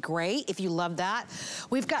with the gray, if you love that.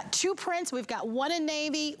 We've got 2 prints. We've got one in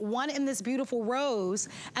navy, one in this beautiful rose,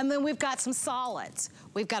 and then we've got some solids.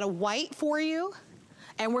 We've got a white for you,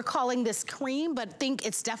 and we're calling this cream, but think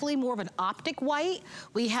it's definitely more of an optic white.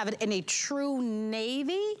 We have it in a true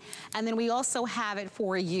navy, and then we also have it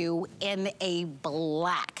for you in a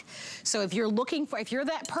black. So if you're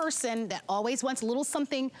that person that always wants a little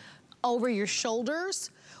something over your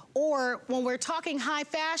shoulders, or when we're talking high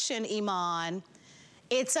fashion, Iman,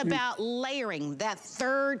 it's about layering that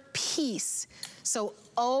third piece. So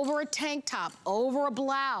over a tank top, over a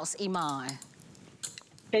blouse, Iman.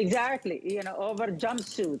 Exactly, over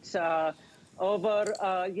jumpsuits, over,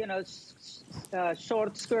 you know,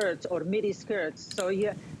 short skirts or midi skirts. So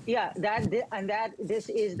yeah, this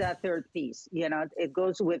is that third piece. You know, it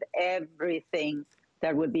goes with everything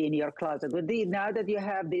that would be in your closet. With now that you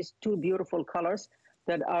have these two beautiful colors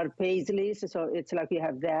that are paisleys, so it's like you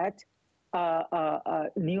have that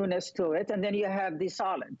newness to it, and then you have the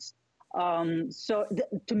solids. So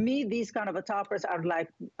to me, these kind of toppers are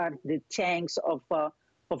the tanks of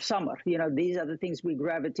summer. You know, these are the things we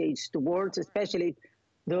gravitate towards, especially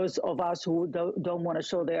those of us who don't want to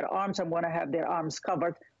show their arms and want to have their arms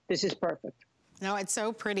covered. This is perfect. No, it's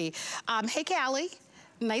so pretty. Hey, Callie.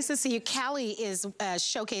 Nice to see you. Callie is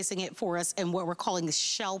showcasing it for us in what we're calling the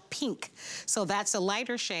shell pink. So that's a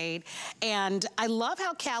lighter shade. And I love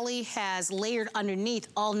how Callie has layered underneath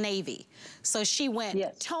all navy. So she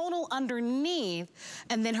went tonal underneath,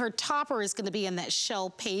 and then her topper is gonna be in that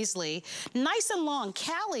shell paisley. Nice and long.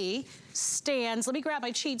 Callie stands, let me grab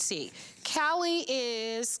my cheat sheet. Callie,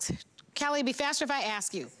 it'd be faster if I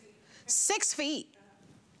ask you. 6 feet.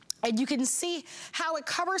 And you can see how it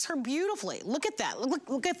covers her beautifully. Look at that.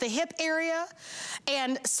 Look at the hip area.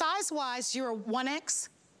 And size-wise, you're a 1X?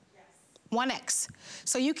 1X.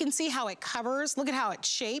 So you can see how it covers. Look at how it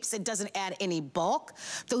shapes. It doesn't add any bulk.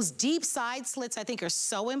 Those deep side slits, I think, are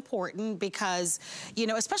so important because, you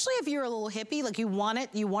know, especially if you're a little hippie, like you want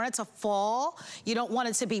it to fall. You don't want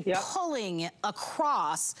it to be pulling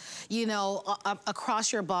across, you know,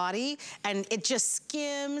 across your body. And it just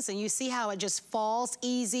skims, and you see how it just falls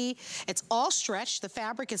easy. It's all stretched. The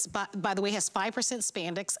fabric is, by the way, has 5%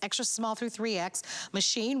 spandex, extra small through 3X,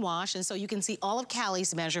 machine wash. And so you can see all of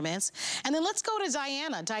Callie's measurements. And then let's go to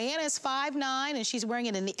Diana. Diana is 5'9", and she's wearing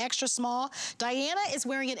it in the extra small. Diana is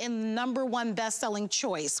wearing it in the #1 best-selling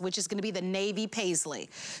choice, which is gonna be the navy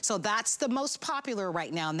paisley. So that's the most popular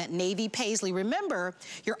right now, in that navy paisley. Remember,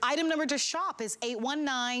 your item number to shop is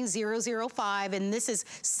 819005, and this is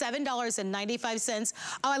 $7.95.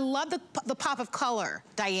 Oh, I love the pop of color,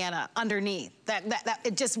 Diana, underneath.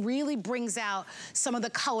 It just really brings out some of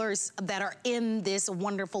the colors that are in this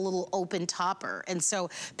wonderful little open topper. And so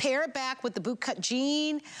pair it back with the bootcut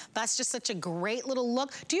jean. That's just such a great little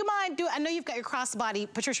look. Do you mind I know you've got your crossbody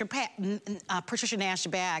Patricia Nash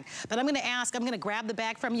bag, but I'm gonna grab the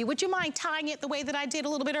bag from you. Would you mind tying it the way that I did a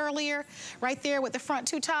little bit earlier? Right there with the front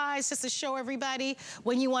 2 ties, just to show everybody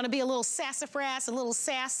when you wanna be a little sassafras, a little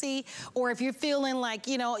sassy, or if you're feeling like,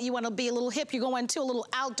 you know, you wanna be a little hip, you're going to a little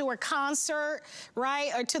outdoor concert,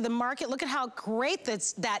 right? Or to the market. Look at how great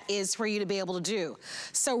that is for you to be able to do.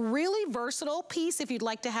 So really versatile piece if you'd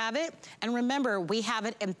like to have it. And remember, we have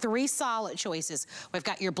it in 3 solid choices. We've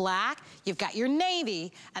got your black, you've got your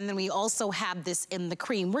navy, and then we also have this in the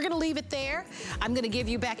cream. We're gonna leave it there. I'm gonna give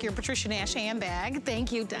you back your Patricia Nash handbag.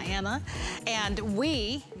 Thank you, Diana. And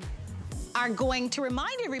we are going to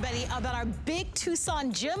remind everybody about our big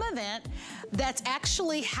Tucson gym event that's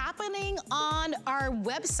actually happening on our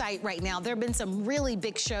website right now. There have been some really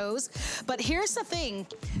big shows, but here's the thing.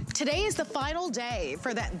 Today is the final day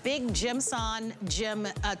for that big Tucson gym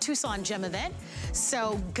event.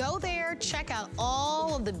 So go there, check out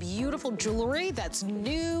all of the beautiful jewelry that's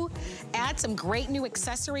new, add some great new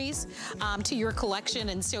accessories to your collection.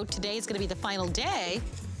 And so today is gonna be the final day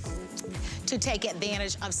to take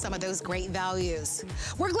advantage of some of those great values.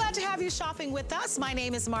 We're glad to have you shopping with us. My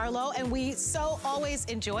name is Marlo, and we so always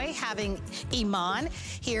enjoy having Iman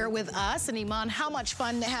here with us. And Iman, how much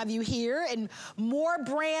fun to have you here, and more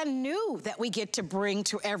brand new that we get to bring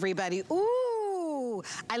to everybody. Ooh,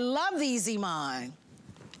 I love these, Iman.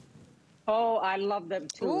 Oh, I love them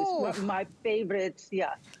too. Ooh. It's one of my favorites,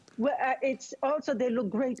 yeah. Well, it's also, they look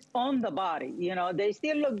great on the body. You know, they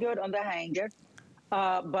still look good on the hanger.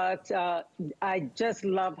 But I just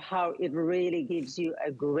love how it really gives you a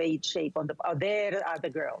great shape on the, there are the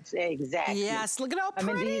girls, exactly. Yes, look at how pretty.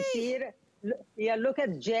 I mean, do you see it? Yeah, look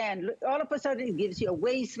at Jen. All of a sudden it gives you a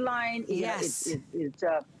waistline. Yes.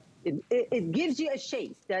 It gives you a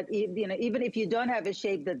shape that, you know, even if you don't have a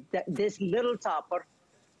shape, that this little topper,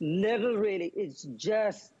 really, it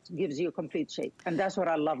just gives you a complete shape. And that's what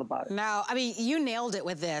I love about it. Now, I mean, you nailed it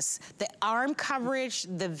with this. The arm coverage,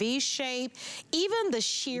 the V shape, even the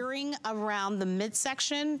shearing around the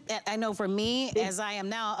midsection. I know for me, as I am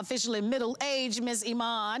now officially middle-aged, Miss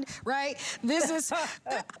Iman, right? This is,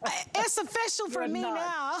 it's official for me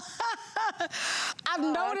now. I've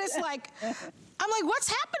noticed, like, I'm like, what's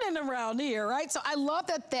happening around here, right? So I love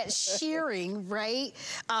that shearing, right?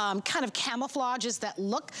 Kind of camouflages that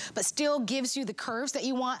look, but still gives you the curves that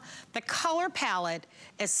you want. The color palette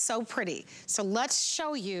is so pretty. So let's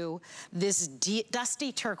show you this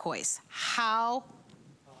dusty turquoise. How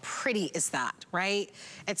pretty is that, right?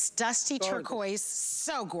 It's dusty turquoise,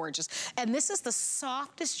 so gorgeous. And this is the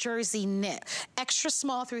softest jersey knit, extra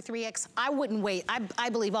small through 3X. I wouldn't wait. I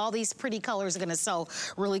believe all these pretty colors are gonna sell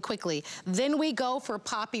really quickly. Then we go for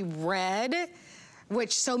poppy red,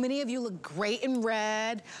 which so many of you look great in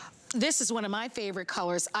red. This is one of my favorite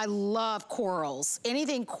colors. I love corals.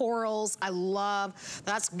 Anything corals, I love.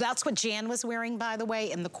 That's what Jan was wearing, by the way,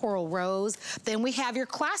 in the coral rose. Then we have your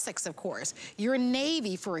classics, of course. Your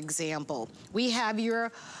navy, for example. We have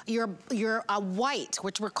your white,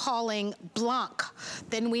 which we're calling blanc.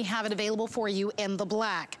 Then we have it available for you in the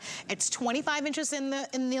black. It's 25 inches in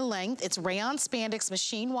the length. It's rayon spandex,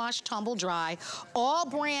 machine wash, tumble dry, all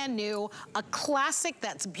brand new. A classic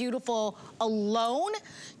that's beautiful alone,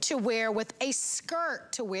 to wear with a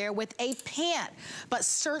skirt, to wear with a pant. But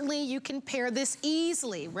certainly you can pair this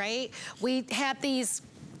easily, right? We had these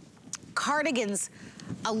cardigans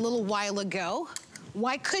a little while ago.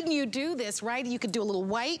 Why couldn't you do this, right? You could do a little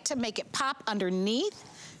white to make it pop underneath,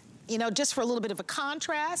 you know, just for a little bit of a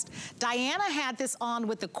contrast. Diana had this on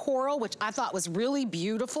with the coral, which I thought was really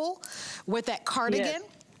beautiful with that cardigan,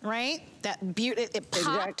 right? That beauty, it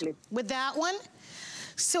popped with that one.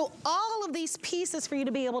 So all of these pieces for you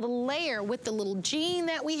to be able to layer with the little jean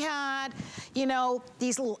that we had, you know,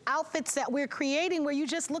 these little outfits that we're creating where you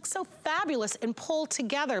just look so fabulous and pulled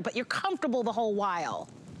together, but you're comfortable the whole while.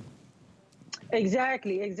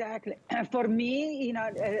 Exactly, exactly. For me, you know,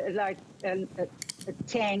 like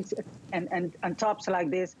tanks and tops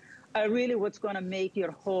like this are really what's going to make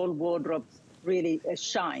your whole wardrobe really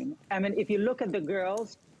shine. I mean, if you look at the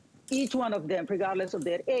girls, each one of them, regardless of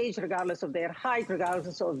their age, regardless of their height,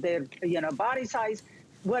 regardless of their, you know, body size,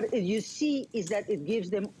 what you see is that it gives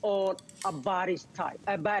them all a body type,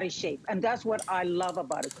 a body shape. And that's what I love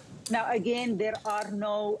about it. Now, again, there are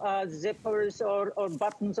no zippers or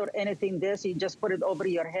buttons or anything there. So you just put it over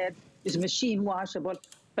your head. It's machine washable.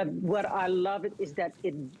 But what I love it is that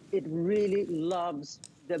it really loves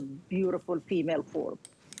the beautiful female form.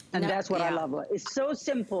 And that's what I love. It's so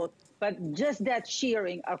simple. But just that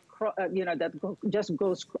shearing, you know, that just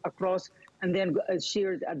goes across and then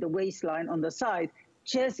sheared at the waistline on the side,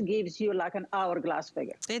 just gives you like an hourglass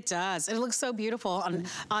figure. It does. It looks so beautiful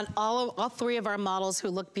on all three of our models who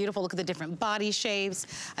look beautiful. Look at the different body shapes.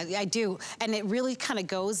 I do. And it really kind of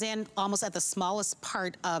goes in almost at the smallest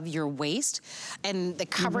part of your waist and the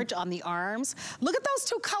coverage on the arms. Look at those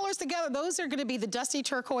two colors together. Those are going to be the dusty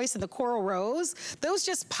turquoise and the coral rose. Those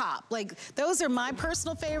just pop. Like, those are my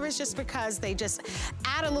personal favorites just because they just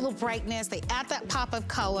add a little brightness. They add that pop of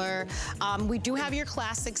color. We do have your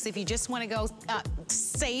classics if you just want to go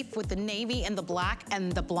safe with the navy and the black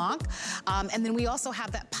and the blanc. And then we also have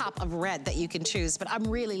that pop of red that you can choose. But I'm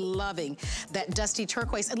really loving that dusty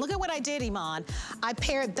turquoise. And look at what I did, Iman. I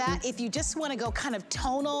paired that if you just want to go kind of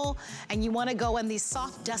tonal and you want to go in these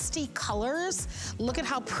soft, dusty colors. Look at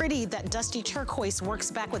how pretty that dusty turquoise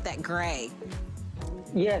works back with that gray.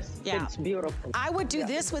 Yes, it's beautiful. I would do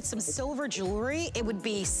this with some silver jewelry. It would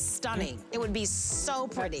be stunning. It would be so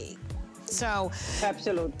pretty. So,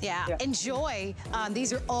 absolutely. Enjoy.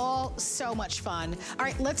 These are all so much fun. All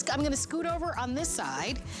right, I'm going to scoot over on this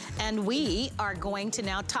side, and we are going to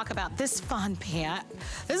now talk about this fun pant.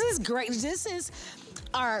 This is great. This is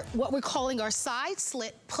what we're calling our side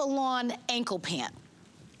slit pull-on ankle pant.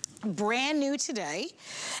 Brand new today.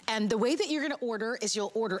 And the way that you're gonna order is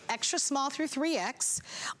you'll order extra small through 3X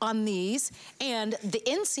on these, and the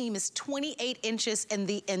inseam is 28 inches in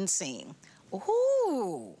the inseam.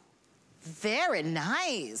 Ooh. Very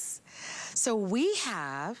nice. So we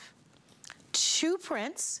have two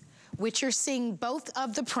prints, which you're seeing both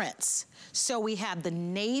of the prints. So we have the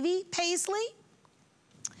navy paisley,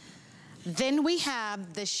 then we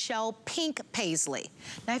have the shell pink paisley.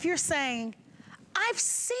 Now, if you're saying, I've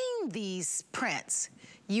seen these prints,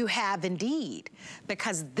 you have indeed,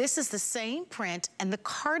 because this is the same print and the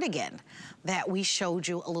cardigan that we showed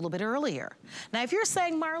you a little bit earlier. Now, if you're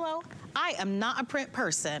saying, Marlo, I am not a print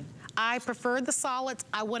person, I prefer the solids,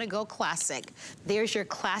 I wanna go classic. There's your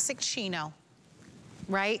classic chino,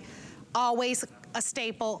 right? Always a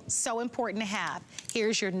staple, so important to have.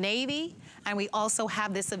 Here's your navy, and we also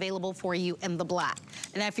have this available for you in the black.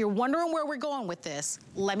 And if you're wondering where we're going with this,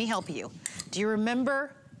 let me help you. Do you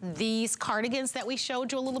remember these cardigans that we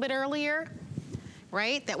showed you a little bit earlier?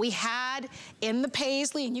 Right, that we had in the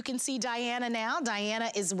paisley, and you can see Diana now. Diana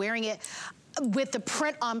is wearing it with the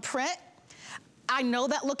print on print. I know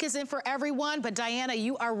that look isn't for everyone, but Diana,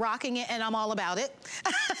 you are rocking it, and I'm all about it.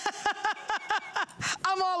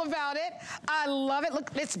 I'm all about it. I love it.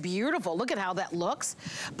 Look, it's beautiful. Look at how that looks.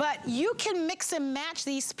 But you can mix and match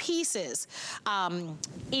these pieces,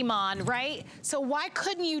 Iman, right? So why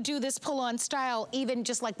couldn't you do this pull-on style even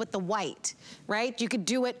just like with the white, right? You could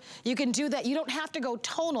do it, you can do that. You don't have to go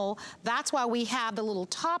tonal. That's why we have the little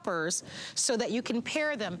toppers so that you can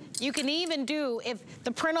pair them. You can even do, if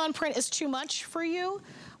the print-on-print is too much for you,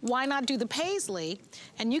 why not do the paisley?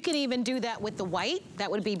 And you can even do that with the white. That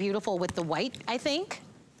would be beautiful with the white, I think.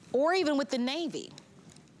 Or even with the navy.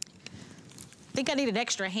 I think I need an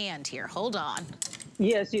extra hand here. Hold on.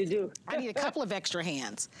 Yes, you do. I need a couple of extra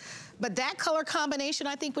hands. But that color combination,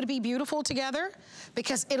 I think, would be beautiful together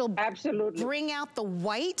because it'll absolutely bring out the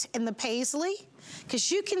white and the paisley. Because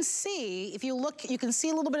you can see, if you look, you can see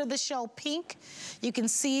a little bit of the shell pink. You can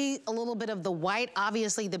see a little bit of the white.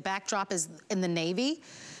 Obviously, the backdrop is in the navy.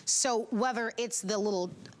 So whether it's the little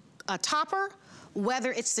topper,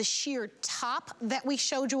 whether it's the sheer top that we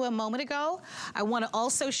showed you a moment ago, I want to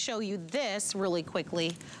also show you this really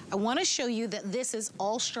quickly. I want to show you that this is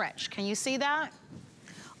all stretch. Can you see that?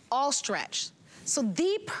 All stretch. So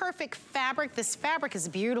the perfect fabric, this fabric is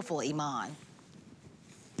beautiful, Iman.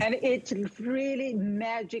 And it's really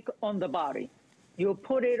magic on the body. You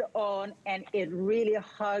put it on and it really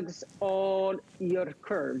hugs all your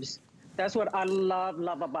curves. That's what I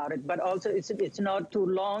love about it. But also it's not too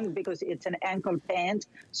long because it's an ankle pant,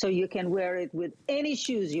 so you can wear it with any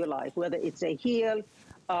shoes you like, whether it's a heel,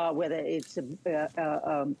 whether it's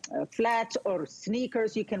flats or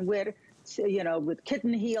sneakers. You can wear, you know, with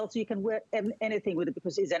kitten heels. You can wear anything with it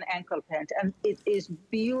because it's an ankle pant, and it is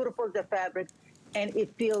beautiful, the fabric, and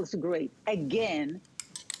it feels great. Again,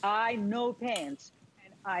 I know pants.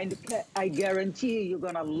 I guarantee you, you're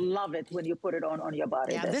gonna love it when you put it on your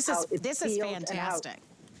body. Yeah, this is fantastic.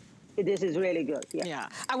 This is really good. Yeah.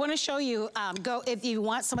 I want to show you, if you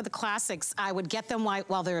want some of the classics, I would get them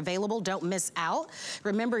while they're available. Don't miss out.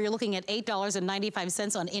 Remember, you're looking at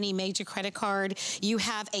 $8.95 on any major credit card. You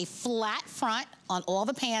have a flat front on all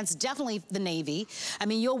the pants, definitely the navy. I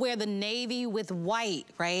mean, you'll wear the navy with white,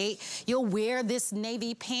 right? You'll wear this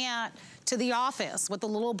navy pant to the office with a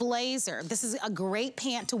little blazer. This is a great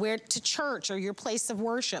pant to wear to church or your place of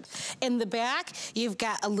worship. In the back, you've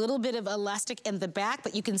got a little bit of elastic in the back,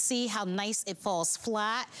 but you can see how nice it falls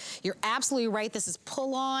flat. You're absolutely right. This is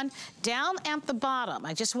pull on. Down at the bottom,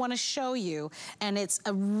 I just want to show you, and it's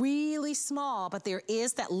a really small, but there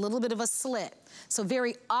is that little bit of a slit. So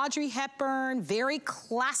very Audrey Hepburn, very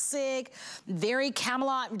classic, very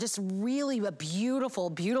Camelot, just really a beautiful,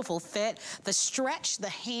 beautiful fit. The stretch, the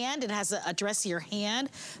hand, it has a dressier hand.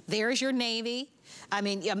 There's your navy. I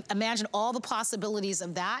mean, imagine all the possibilities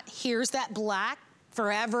of that. Here's that black.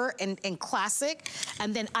 Forever and classic.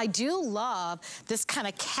 And then I do love this kind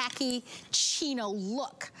of khaki chino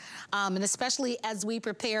look, and especially as we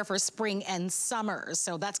prepare for spring and summer.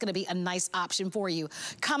 So that's gonna be a nice option for you.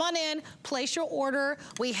 Come on in, place your order.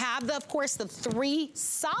 We have, of course, the 3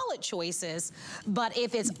 solid choices, but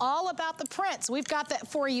if it's all about the prints, we've got that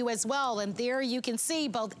for you as well. And there you can see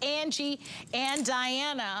both Angie and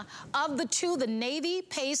Diana. Of the 2, the navy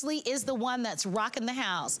paisley is the one that's rocking the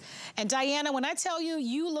house. And Diana, when I tell you,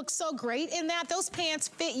 you look so great in that. Those pants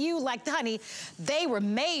fit you like, honey, they were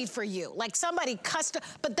made for you. Like somebody custom,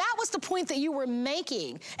 but that was the point that you were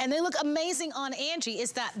making. And they look amazing on Angie,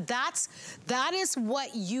 is that is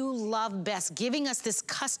what you love best, giving us this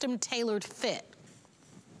custom tailored fit.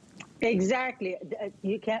 Exactly.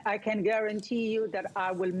 I can guarantee you that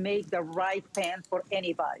I will make the right pant for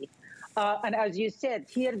anybody. And as you said,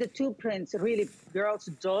 here are the 2 prints. Really, girls,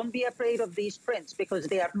 don't be afraid of these prints because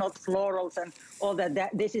they are not florals and all that.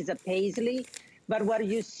 This is a paisley. But what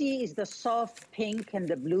you see is the soft pink and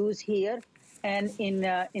the blues here. And in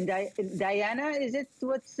Diana, is it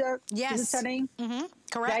what's yes. Is it her name? Mm-hmm.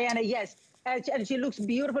 Correct. Diana, yes. And she looks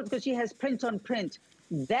beautiful because she has print on print.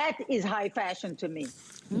 That is high fashion to me.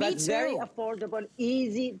 But too. Very affordable,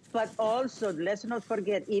 easy, but also, let's not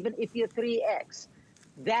forget, even if you're 3X,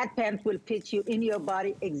 that pant will fit you in your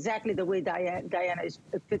body exactly the way Diana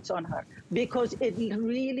fits on her. Because it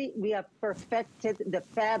really, we have perfected the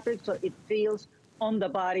fabric so it feels on the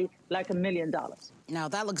body like $1 million. No,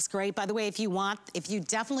 that looks great. By the way, if you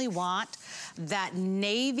definitely want that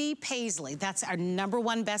navy paisley, that's our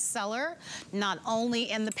 #1 bestseller, not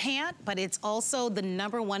only in the pant, but it's also the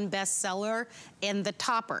 #1 bestseller in the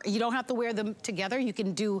topper. You don't have to wear them together. You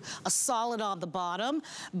can do a solid on the bottom,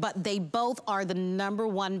 but they both are the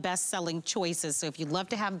 #1 best-selling choices. So if you'd love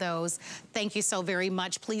to have those, thank you so very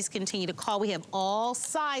much. Please continue to call. We have all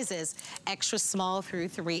sizes, extra small through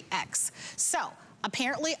 3X. So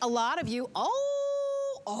apparently a lot of you,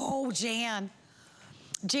 oh, Jan.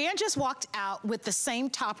 Jan just walked out with the same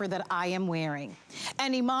topper that I am wearing.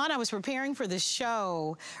 And Iman, I was preparing for the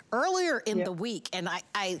show earlier in the week, and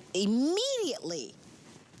I immediately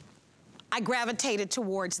gravitated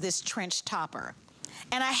towards this trench topper.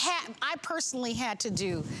 And I personally had to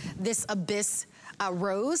do this Abyss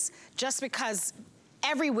rose just because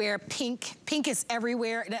everywhere, pink is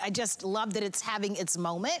everywhere, and I just love that it's having its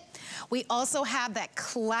moment. We also have that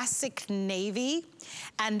classic navy,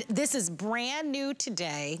 and this is brand new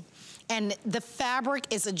today, and the fabric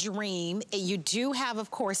is a dream. You do have, of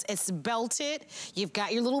course, it's belted, you've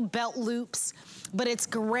got your little belt loops, but it's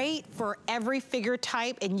great for every figure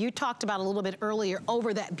type, and you talked about a little bit earlier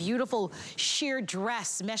over that beautiful sheer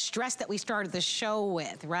dress, mesh dress that we started the show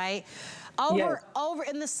with, right? Over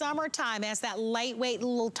in the summertime as that lightweight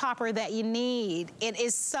little topper that you need. It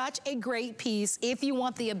is such a great piece. If you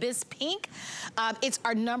want the Abyss pink, it's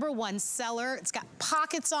our #1 seller. It's got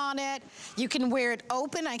pockets on it. You can wear it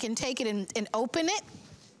open. I can take it and open it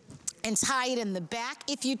and tie it in the back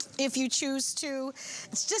if you choose to.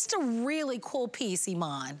 It's just a really cool piece,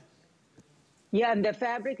 Iman. Yeah, and the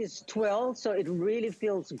fabric is twill, so it really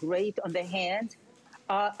feels great on the hand.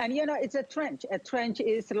 And you know, it's a trench. A trench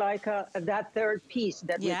is like that third piece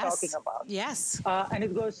that we're talking about. Yes. And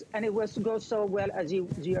it goes so well as you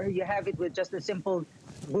have it with just a simple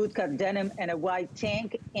bootcut denim and a white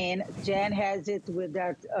tank. And Jan has it with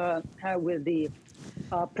that with the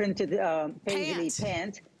printed paisley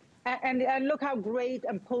pant. And look how great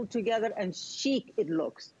and pulled together and chic it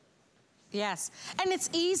looks. Yes, and it's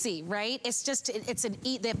easy, right? It's just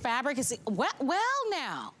the fabric is well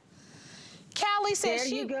now. Callie says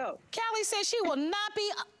Callie says she will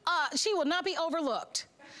not be overlooked.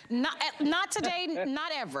 Not today,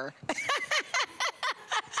 not ever.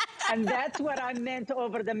 And that's what I meant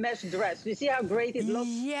over the mesh dress. You see how great it looks?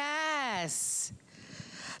 Yes.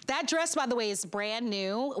 That dress, by the way, is brand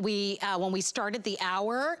new. When we started the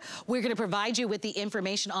hour, we're gonna provide you with the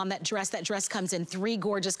information on that dress. That dress comes in 3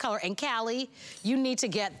 gorgeous colors. And Callie, you need to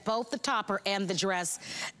get both the topper and the dress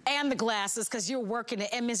and the glasses because you're working it.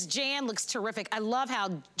 And Miss Jan looks terrific. I love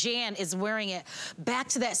how Jan is wearing it back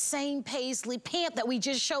to that same paisley pant that we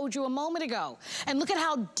just showed you a moment ago. And look at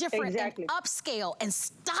how different and upscale and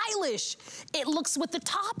stylish it looks with the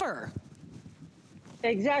topper.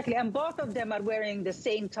 Exactly, and both of them are wearing the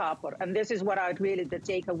same topper, and this is what the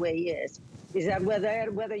takeaway is that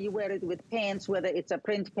whether you wear it with pants, whether it's a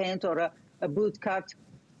print pant or a boot cut,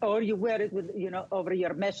 or you wear it with, over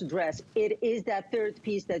your mesh dress, it is that third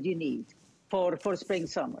piece that you need for spring,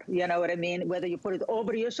 summer. You know what I mean? Whether you put it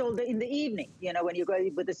over your shoulder in the evening, when you go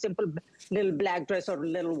with a simple little black dress or a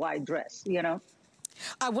little white dress,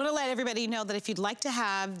 I want to let everybody know that if you'd like to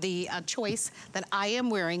have the choice that I am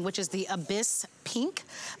wearing, which is the Abyss pink,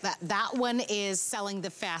 that one is selling the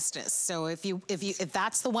fastest. So if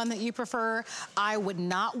that's the one that you prefer, I would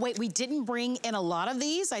not wait. We didn't bring in a lot of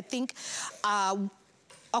these. I think,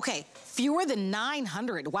 okay, fewer than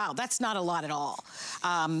 900. Wow, that's not a lot at all.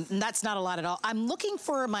 That's not a lot at all. I'm looking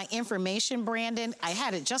for my information, Brandon. I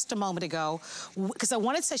had it just a moment ago because I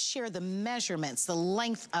wanted to share the measurements, the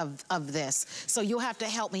length of this. So you'll have to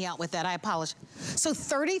help me out with that. I apologize. So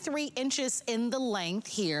 33 inches in the length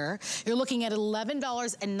here. You're looking at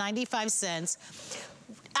 $11.95.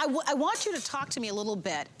 I want you to talk to me a little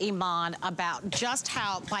bit, Iman, about just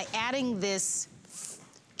how by adding this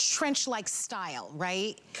trench-like style,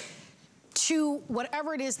 right, to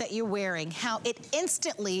whatever it is that you're wearing, how it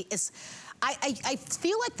instantly is, I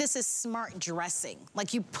feel like this is smart dressing.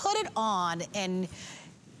 Like you put it on and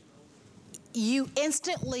you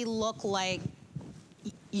instantly look like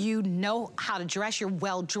you know how to dress, you're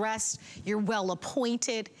well-dressed, you're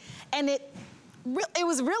well-appointed, and it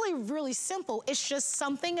was really, really simple. It's just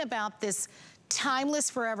something about this timeless,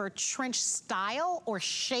 forever trench style or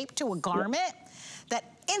shape to a garment that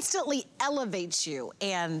instantly elevates you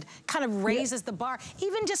and kind of raises the bar.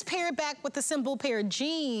 Even just pair it back with a simple pair of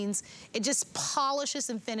jeans, it just polishes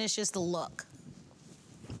and finishes the look.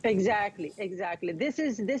 Exactly, exactly. This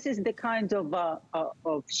is the kind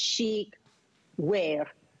of chic wear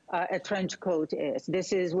a trench coat is.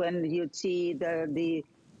 This is when you'd see the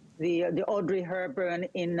Audrey Hepburn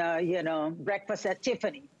in Breakfast at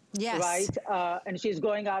Tiffany. Yes. Right, and she's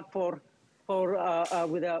going out with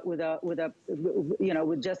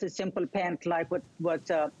just a simple pant like what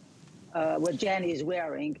Jan is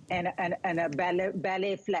wearing and a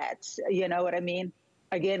ballet flats. You know what I mean?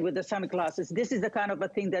 Again with the sunglasses. This is the kind of a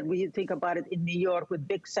thing that we think about it in New York with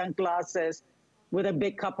big sunglasses, with a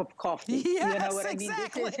big cup of coffee. Yes, you know what I mean?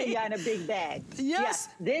 Exactly. This is, and a big bag. Yes.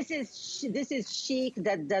 Yeah, this is chic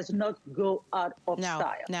that does not go out of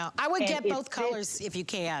style. No, I would get both colors if you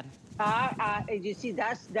can. You see,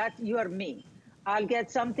 that you are me. I'll get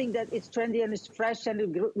something that is trendy and is fresh and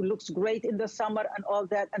it looks great in the summer and all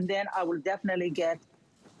that, and then I will definitely get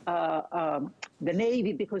the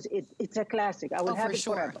navy because it's a classic. I will have it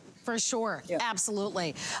forever. For sure, yeah.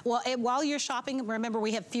 Absolutely. Well, while you're shopping, remember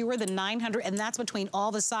we have fewer than 900, and that's between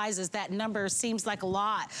all the sizes. That number seems like a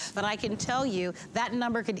lot, but I can tell you that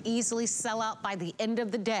number could easily sell out by the end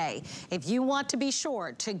of the day. If you want to be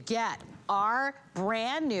sure to get our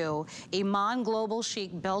brand new Iman Global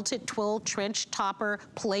Chic Belted Twill Trench Topper,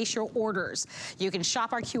 place your orders. You can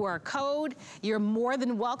shop our QR code. You're more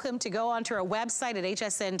than welcome to go onto our website at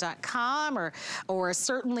hsn.com or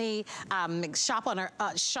certainly shop on our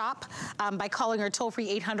by calling our toll-free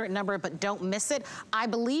 800 number, but don't miss it. I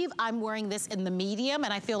believe I'm wearing this in the medium,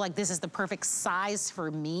 and I feel like this is the perfect size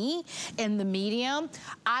for me in the medium.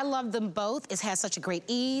 I love them both. It has such a great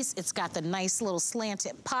ease. It's got the nice little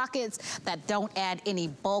slanted pockets that don't add any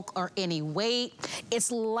bulk or any weight.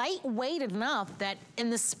 It's lightweight enough that in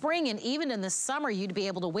the spring and even in the summer, you'd be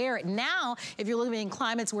able to wear it. Now, if you're living in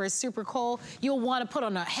climates where it's super cold, you'll want to put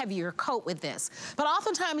on a heavier coat with this. But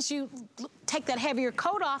oftentimes you take that heavier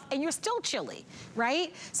coat off and you're still chilly,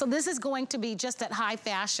 right? So this is going to be just at high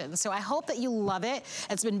fashion. So I hope that you love it.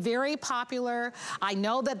 It's been very popular. I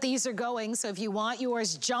know that these are going, so if you want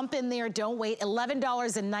yours, jump in there, don't wait.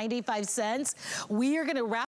 $11.95. We are gonna wrap